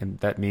make, and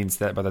that means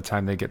that by the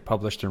time they get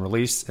published and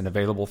released and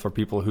available for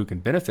people who can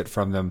benefit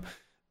from them,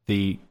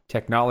 the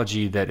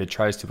technology that it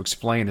tries to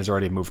explain has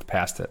already moved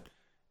past it.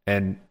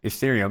 And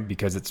Ethereum,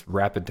 because its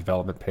rapid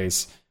development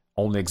pace,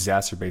 only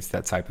exacerbates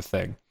that type of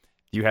thing.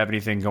 Do you have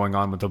anything going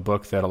on with the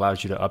book that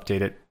allows you to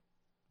update it,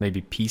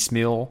 maybe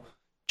piecemeal,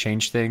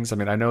 change things? I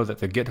mean, I know that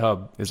the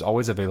GitHub is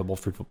always available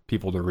for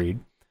people to read,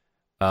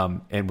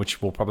 and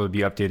which will probably be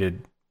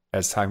updated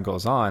as time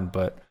goes on.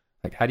 But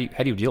like, how do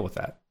you deal with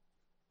that?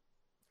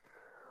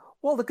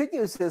 Well, the good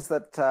news is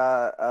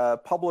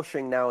that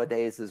publishing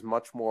nowadays is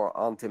much more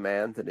on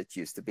demand than it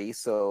used to be.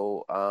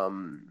 So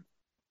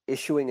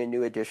issuing a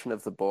new edition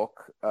of the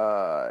book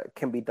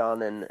can be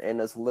done in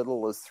as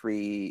little as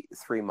three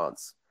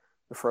months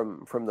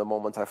from the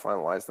moment I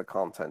finalize the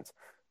content.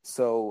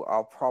 So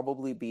I'll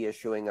probably be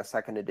issuing a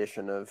second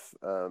edition of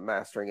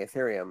Mastering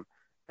Ethereum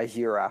a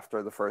year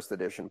after the first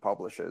edition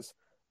publishes,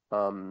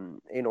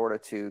 in order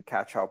to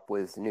catch up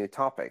with new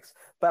topics.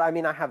 But I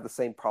mean, I have the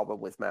same problem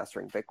with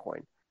Mastering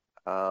Bitcoin.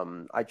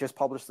 I just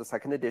published the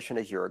second edition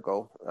a year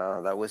ago.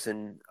 That was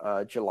in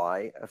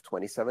July of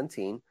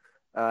 2017.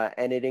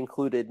 And it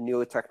included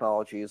newer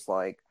technologies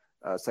like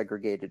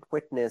segregated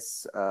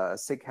witness,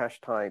 SIG hash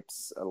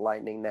types,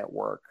 Lightning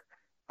Network,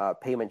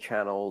 payment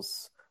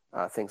channels,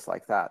 things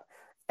like that.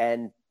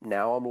 And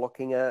now I'm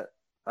looking at,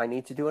 I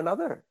need to do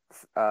another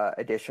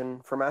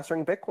edition for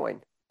Mastering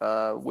Bitcoin,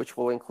 which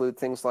will include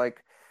things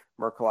like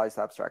Merkleized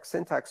abstract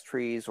syntax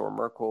trees or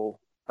Merkle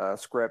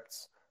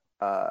scripts,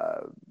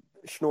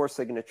 Schnorr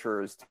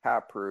signatures,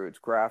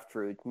 Taproot,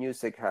 Graph-Root, new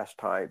SIG hash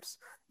types,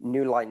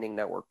 new Lightning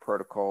Network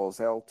protocols,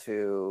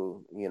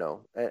 L2,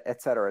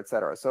 et cetera, et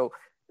cetera. So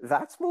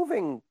that's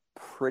moving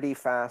pretty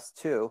fast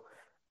too.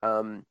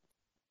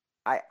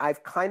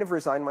 I've kind of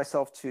resigned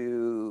myself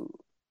to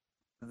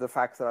the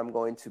fact that I'm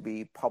going to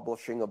be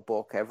publishing a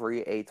book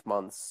every 8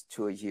 months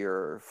to a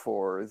year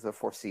for the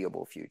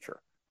foreseeable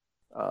future.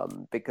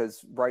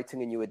 Because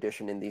writing a new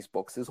edition in these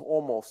books is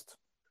almost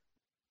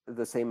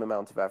the same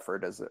amount of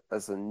effort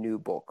as a new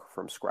book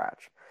from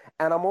scratch.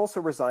 And I'm also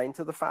resigned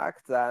to the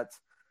fact that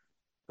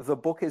the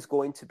book is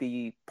going to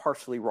be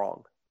partially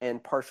wrong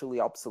and partially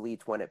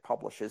obsolete when it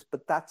publishes,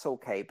 but that's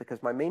okay,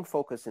 because my main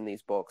focus in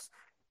these books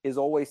is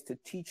always to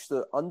teach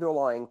the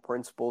underlying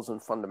principles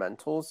and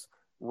fundamentals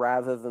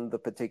rather than the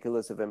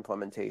particulars of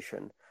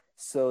implementation,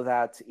 so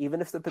that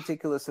even if the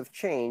particulars have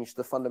changed,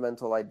 the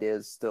fundamental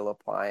ideas still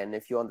apply. And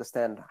if you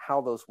understand how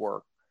those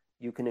work,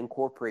 you can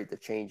incorporate the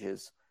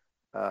changes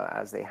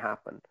as they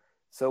happen.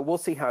 So we'll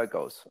see how it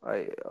goes.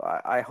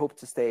 I hope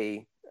to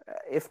stay,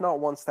 if not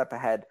one step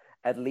ahead,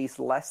 at least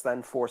less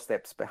than 4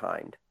 steps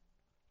behind.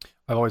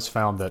 I've always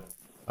found that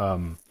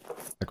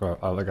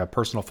like a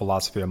personal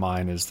philosophy of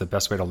mine is the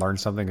best way to learn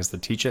something is to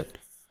teach it.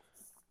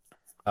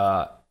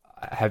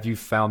 Have you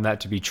found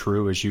that to be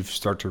true as you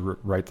start to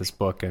write this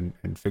book and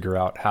figure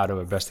out how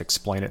to best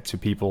explain it to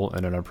people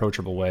in an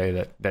approachable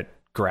way that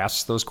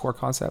grasps those core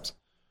concepts?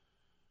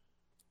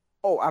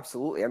 Oh,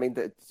 absolutely. I mean,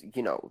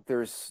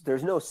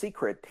 there's no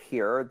secret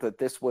here that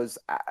this was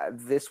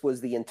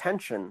the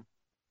intention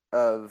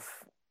of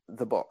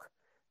the book.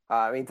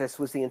 I mean, this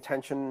was the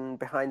intention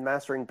behind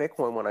Mastering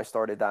Bitcoin when I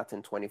started that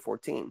in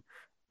 2014.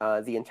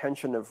 The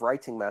intention of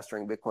writing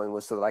Mastering Bitcoin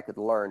was so that I could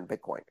learn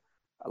Bitcoin.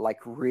 like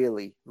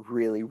really,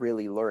 really,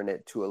 really learn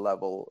it to a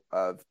level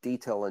of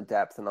detail and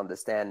depth and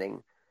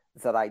understanding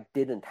that I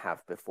didn't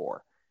have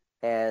before.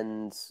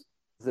 And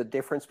the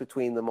difference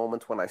between the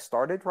moment when I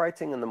started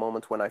writing and the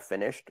moment when I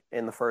finished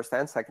in the first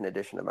and second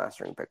edition of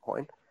Mastering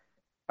Bitcoin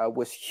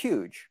was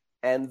huge.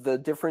 And the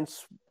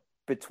difference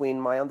between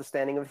my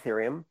understanding of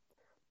Ethereum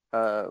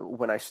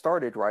when I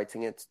started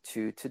writing it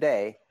to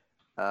today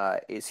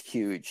is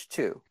huge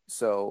too.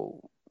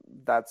 So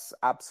that's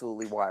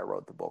absolutely why I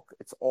wrote the book.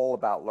 It's all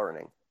about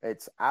learning.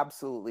 It's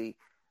absolutely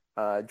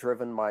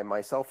driven by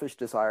my selfish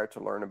desire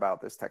to learn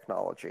about this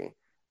technology,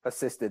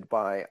 assisted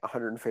by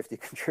 150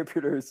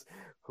 contributors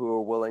who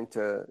are willing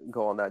to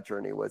go on that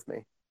journey with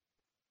me.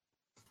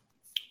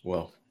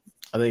 Well,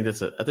 I think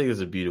that's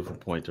a beautiful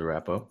point to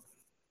wrap up.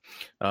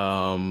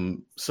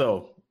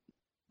 So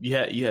you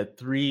had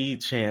 3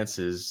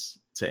 chances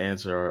to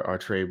answer our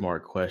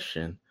trademark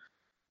question,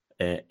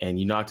 and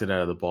you knocked it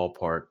out of the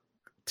ballpark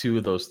 2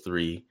 of those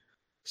 3.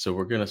 So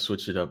we're gonna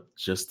switch it up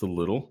just a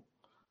little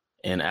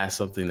and ask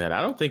something that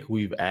I don't think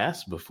we've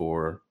asked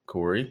before,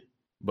 Corey,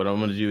 but I'm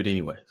gonna do it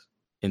anyways.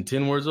 In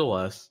 10 words or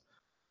less,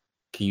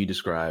 can you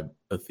describe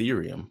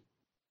Ethereum?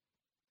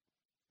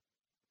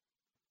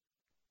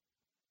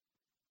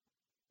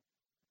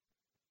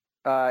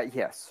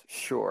 Yes,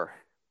 sure.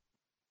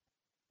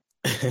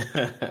 Is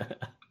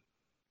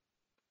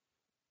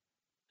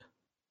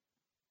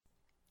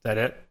that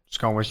it? Just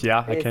going with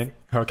I can.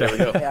 Okay.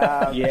 There we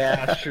go.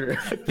 Yeah, sure.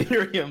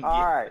 Ethereum.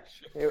 All right,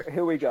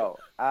 here we go.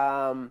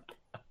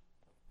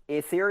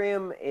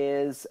 Ethereum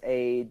is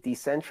a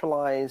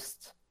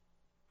decentralized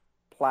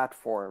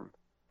platform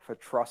for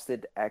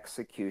trusted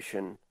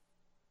execution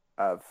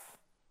of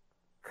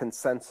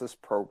consensus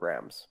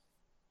programs.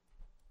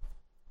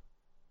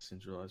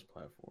 Centralized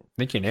platform. I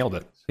think you nailed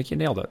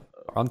it.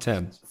 On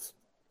 10.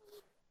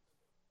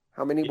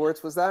 How many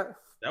words was that?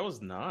 That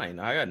was 9.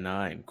 I got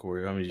 9.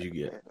 Corey, how many did you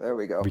get? There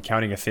we go. Are we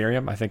counting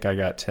Ethereum? I think I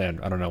got 10.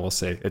 I don't know. We'll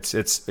see.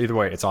 It's either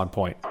way, it's on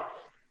point.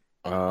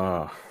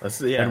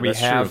 That's and we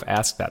have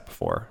asked that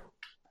before.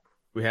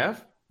 We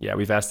have? Yeah,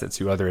 we've asked it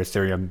to other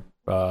Ethereum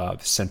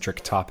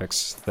centric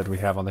topics that we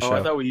have on the show.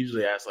 I thought we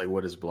usually ask like,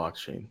 what is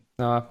blockchain?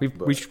 No,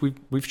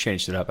 we've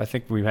changed it up. I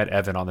think we had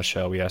Evan on the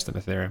show. We asked him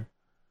Ethereum.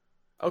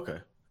 Okay.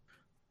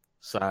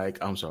 Psych.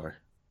 I'm sorry.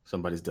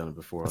 Somebody's done it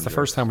before. It's the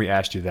first time we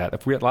asked you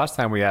that. Last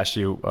time we asked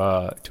you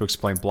to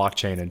explain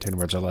blockchain in 10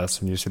 words or less,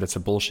 and you said it's a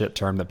bullshit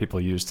term that people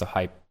use to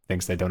hype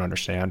things they don't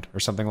understand or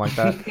something like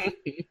that.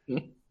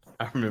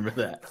 I remember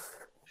that.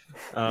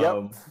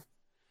 Yep.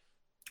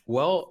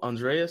 Well,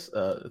 Andreas,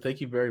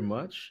 thank you very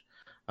much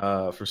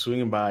for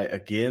swinging by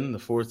again the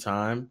 4th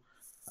time.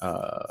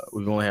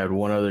 We've only had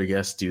one other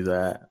guest do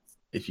that.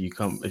 If you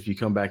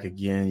come back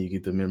again, you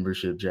get the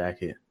membership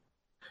jacket.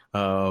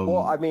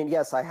 Well, I mean,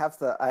 yes, I have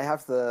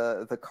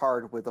the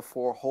card with the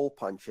 4 hole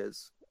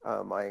punches.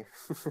 Oh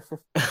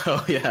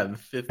yeah, the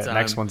 5th time.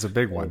 Next one's a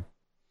big one.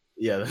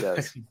 Yeah,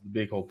 the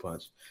big hole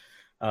punch.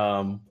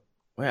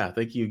 Yeah,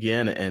 thank you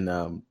again,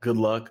 and good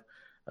luck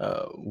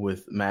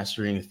with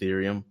mastering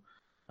Ethereum.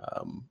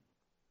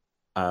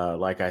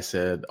 Like I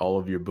said, all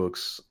of your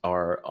books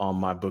are on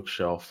my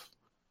bookshelf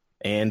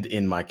and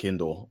in my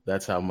Kindle.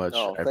 That's how much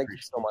I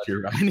appreciate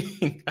your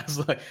writing. I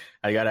was like,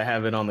 I gotta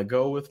have it on the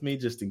go with me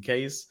just in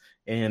case,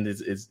 and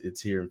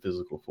it's here in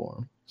physical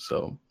form.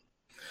 So,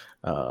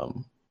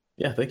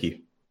 yeah, thank you.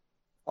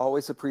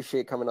 Always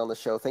appreciate coming on the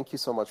show. Thank you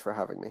so much for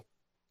having me.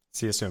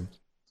 See you soon.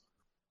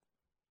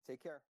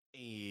 Take care.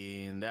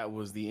 And that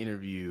was the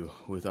interview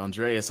with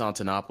Andreas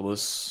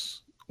Antonopoulos,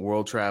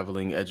 world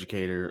traveling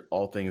educator,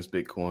 all things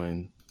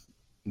Bitcoin,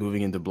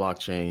 moving into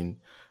blockchain.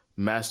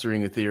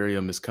 Mastering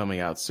Ethereum is coming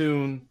out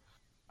soon.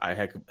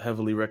 I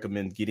heavily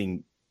recommend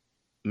getting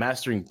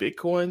Mastering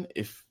Bitcoin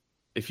if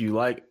you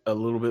like a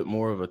little bit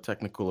more of a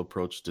technical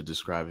approach to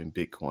describing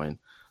Bitcoin.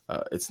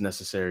 It's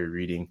necessary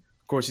reading.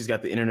 Of course, he's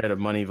got the Internet of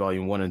Money,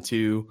 Volume 1 and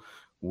 2,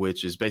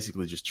 which is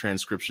basically just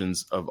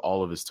transcriptions of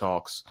all of his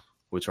talks,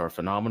 which are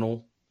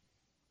phenomenal.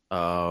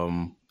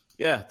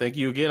 Yeah, thank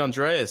you again,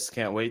 Andreas.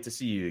 Can't wait to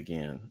see you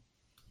again.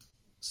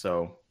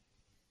 So,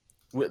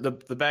 with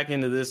the back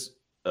end of this,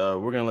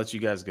 we're gonna let you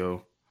guys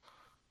go.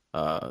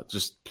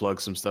 Just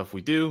plug some stuff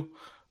we do.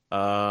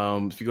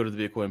 If you go to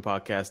the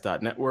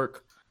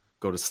BitcoinPodcast.network,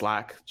 go to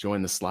Slack,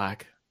 join the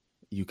Slack.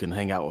 You can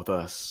hang out with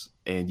us,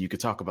 and you can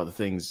talk about the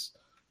things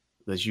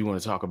that you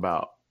want to talk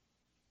about,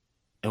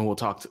 and we'll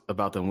talk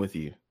about them with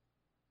you.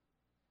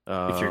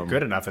 If you're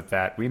good enough at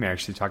that, we may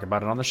actually talk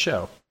about it on the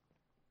show.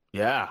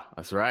 Yeah,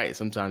 that's right.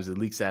 Sometimes it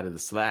leaks out of the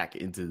Slack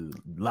into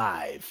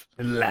live.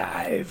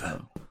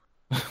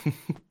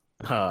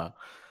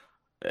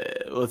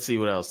 Let's see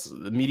what else.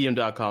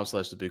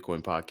 Medium.com/the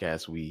Bitcoin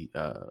podcast. We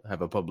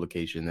have a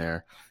publication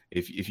there.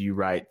 If you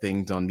write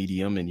things on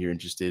Medium and you're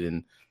interested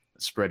in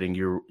spreading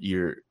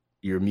your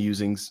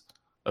musings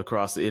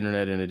across the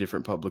internet in a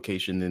different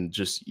publication than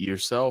just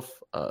yourself,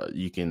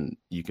 you can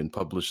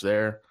publish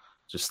there.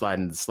 Just slide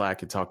into the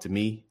Slack and talk to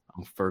me.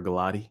 I'm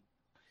Fergalati,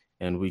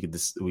 and we could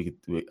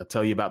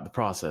tell you about the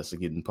process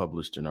of getting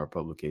published in our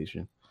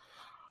publication.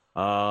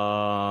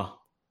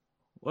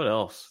 What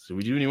else? Did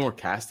we do any more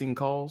casting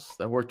calls?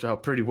 That worked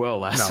out pretty well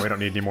last No, time. we don't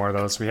need any more of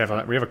those. We have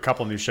a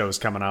couple new shows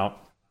coming out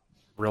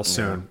real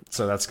soon,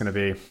 so that's going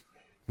to be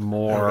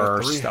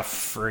more stuff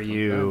for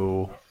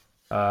you.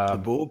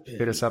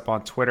 Hit us up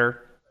on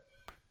Twitter.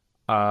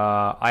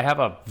 I have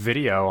a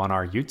video on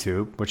our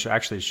YouTube, which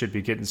actually should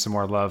be getting some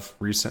more love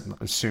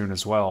soon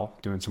as well,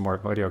 doing some more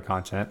video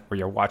content where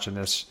you're watching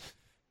this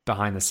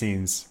behind the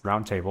scenes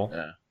roundtable.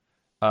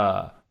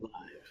 Yeah.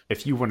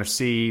 If you want to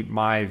see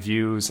my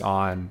views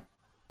on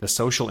the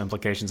social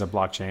implications of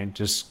blockchain,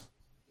 just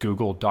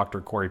Google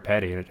Dr. Corey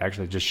Petty, and it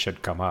actually just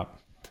should come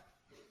up.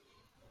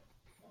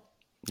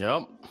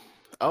 Yep.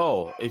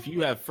 Oh, if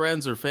you have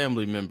friends or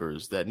family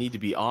members that need to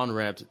be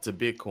on-ramped to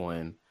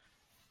Bitcoin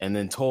and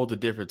then told the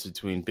difference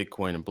between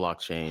Bitcoin and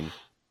blockchain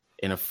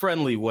in a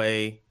friendly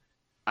way,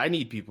 I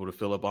need people to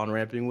fill up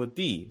on-ramping with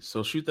D.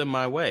 So shoot them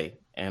my way,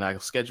 and I'll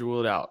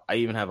schedule it out. I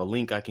even have a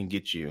link I can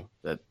get you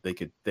that they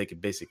could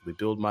basically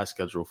build my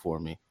schedule for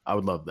me. I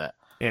would love that.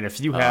 And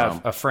if you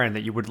have a friend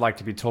that you would like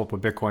to be told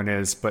what Bitcoin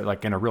is, but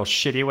like in a real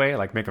shitty way,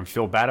 like make them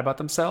feel bad about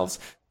themselves,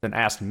 then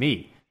ask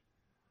me.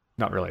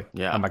 Not really.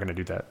 Yeah. I'm not going to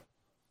do that.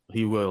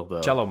 He will,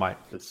 though. Jello might.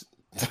 You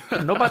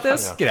don't know about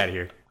this? Yeah. Get out of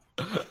here.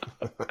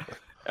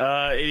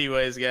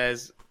 Anyways,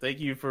 guys,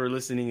 thank you for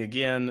listening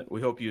again. We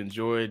hope you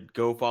enjoyed.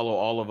 Go follow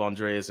all of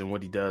Andreas and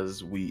what he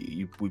does.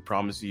 We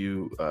promise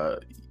you,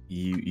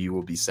 you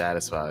will be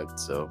satisfied.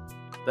 So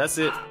that's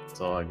it.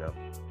 That's all I got.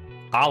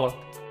 Holla.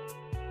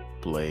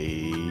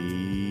 Play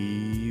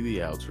the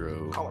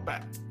outro. Call it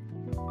back.